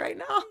logistics right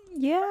now.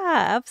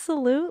 Yeah,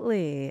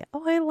 absolutely.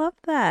 Oh, I love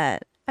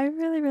that. I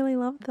really, really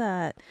love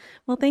that.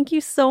 Well, thank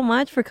you so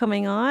much for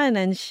coming on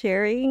and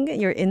sharing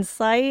your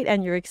insight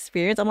and your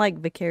experience. I'm like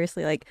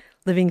vicariously like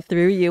living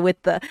through you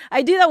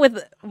I do that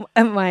with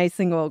my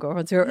single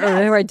girlfriends who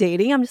are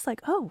dating. I'm just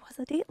like, oh, what's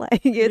a date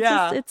like?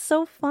 It's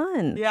so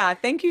fun. Yeah.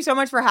 Thank you so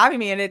much for having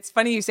me. And it's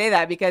funny you say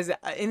that because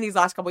in these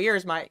last couple of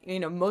years,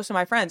 most of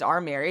my friends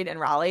are married in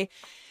Raleigh.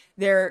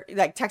 They're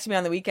like texting me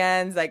on the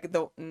weekends, like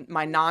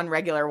my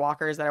non-regular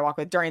walkers that I walk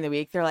with during the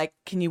week. They're like,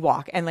 can you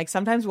walk? And like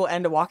sometimes we'll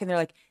end a walk and they're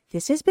like,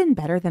 this has been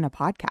better than a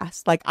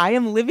podcast. Like I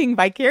am living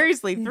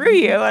vicariously through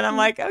you. And I'm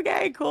like,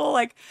 okay, cool.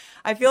 Like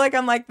I feel like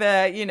I'm like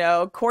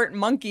the, court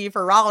monkey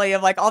for Raleigh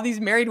of like all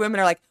these married women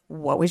are like,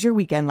 what was your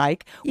weekend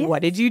like? Yes.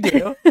 What did you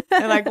do?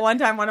 And like one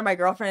time, one of my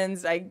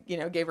girlfriends, I,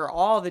 gave her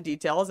all the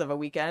details of a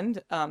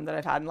weekend that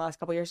I've had in the last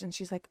couple of years. And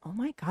she's like, oh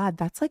my God,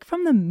 that's like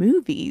from the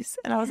movies.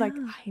 And I was like,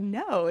 I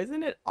know.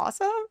 Isn't it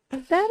awesome?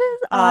 That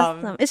is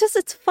awesome.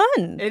 It's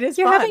fun. It is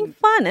You're fun. having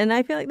fun. And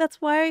I feel like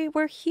that's why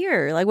we're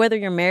here. Like whether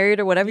you're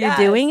married or whatever you're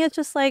doing, it's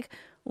just like,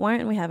 why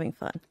aren't we having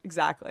fun?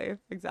 Exactly.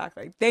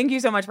 Thank you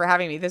so much for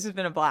having me. This has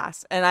been a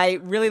blast. And I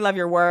really love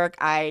your work.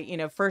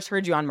 I, first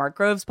heard you on Mark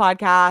Grove's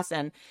podcast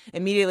and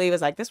immediately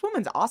was like, this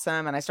woman's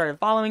awesome. And I started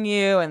following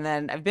you and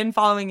then I've been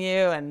following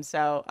you. And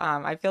so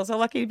I feel so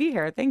lucky to be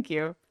here. Thank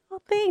you.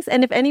 Well, thanks.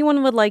 And if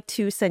anyone would like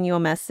to send you a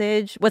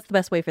message, what's the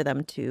best way for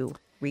them to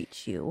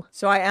reach you?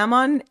 So I am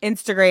on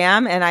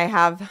Instagram and I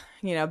have,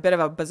 a bit of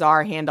a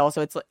bizarre handle.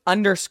 So it's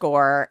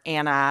 _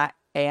 Anna,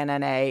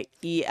 ANNAELIZ_.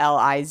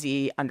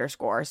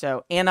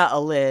 So Anna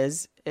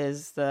Eliz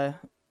is the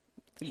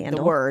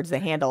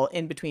handle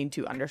in between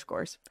 2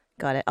 underscores.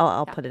 Got it.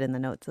 I'll put it in the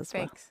notes as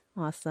well. Thanks.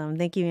 Awesome.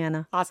 Thank you,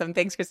 Anna. Awesome.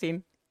 Thanks,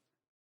 Christine.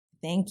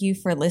 Thank you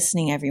for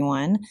listening,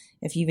 everyone.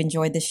 If you've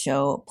enjoyed the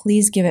show,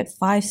 please give it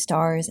 5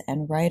 stars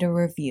and write a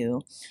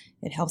review.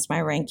 It helps my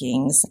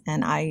rankings,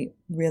 and I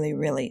really,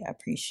 really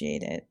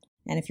appreciate it.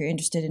 And if you're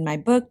interested in my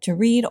book to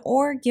read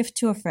or gift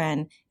to a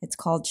friend, it's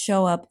called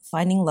Show Up,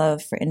 Finding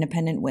Love for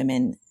Independent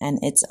Women, and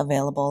it's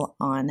available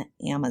on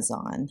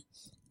Amazon.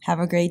 Have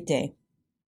a great day.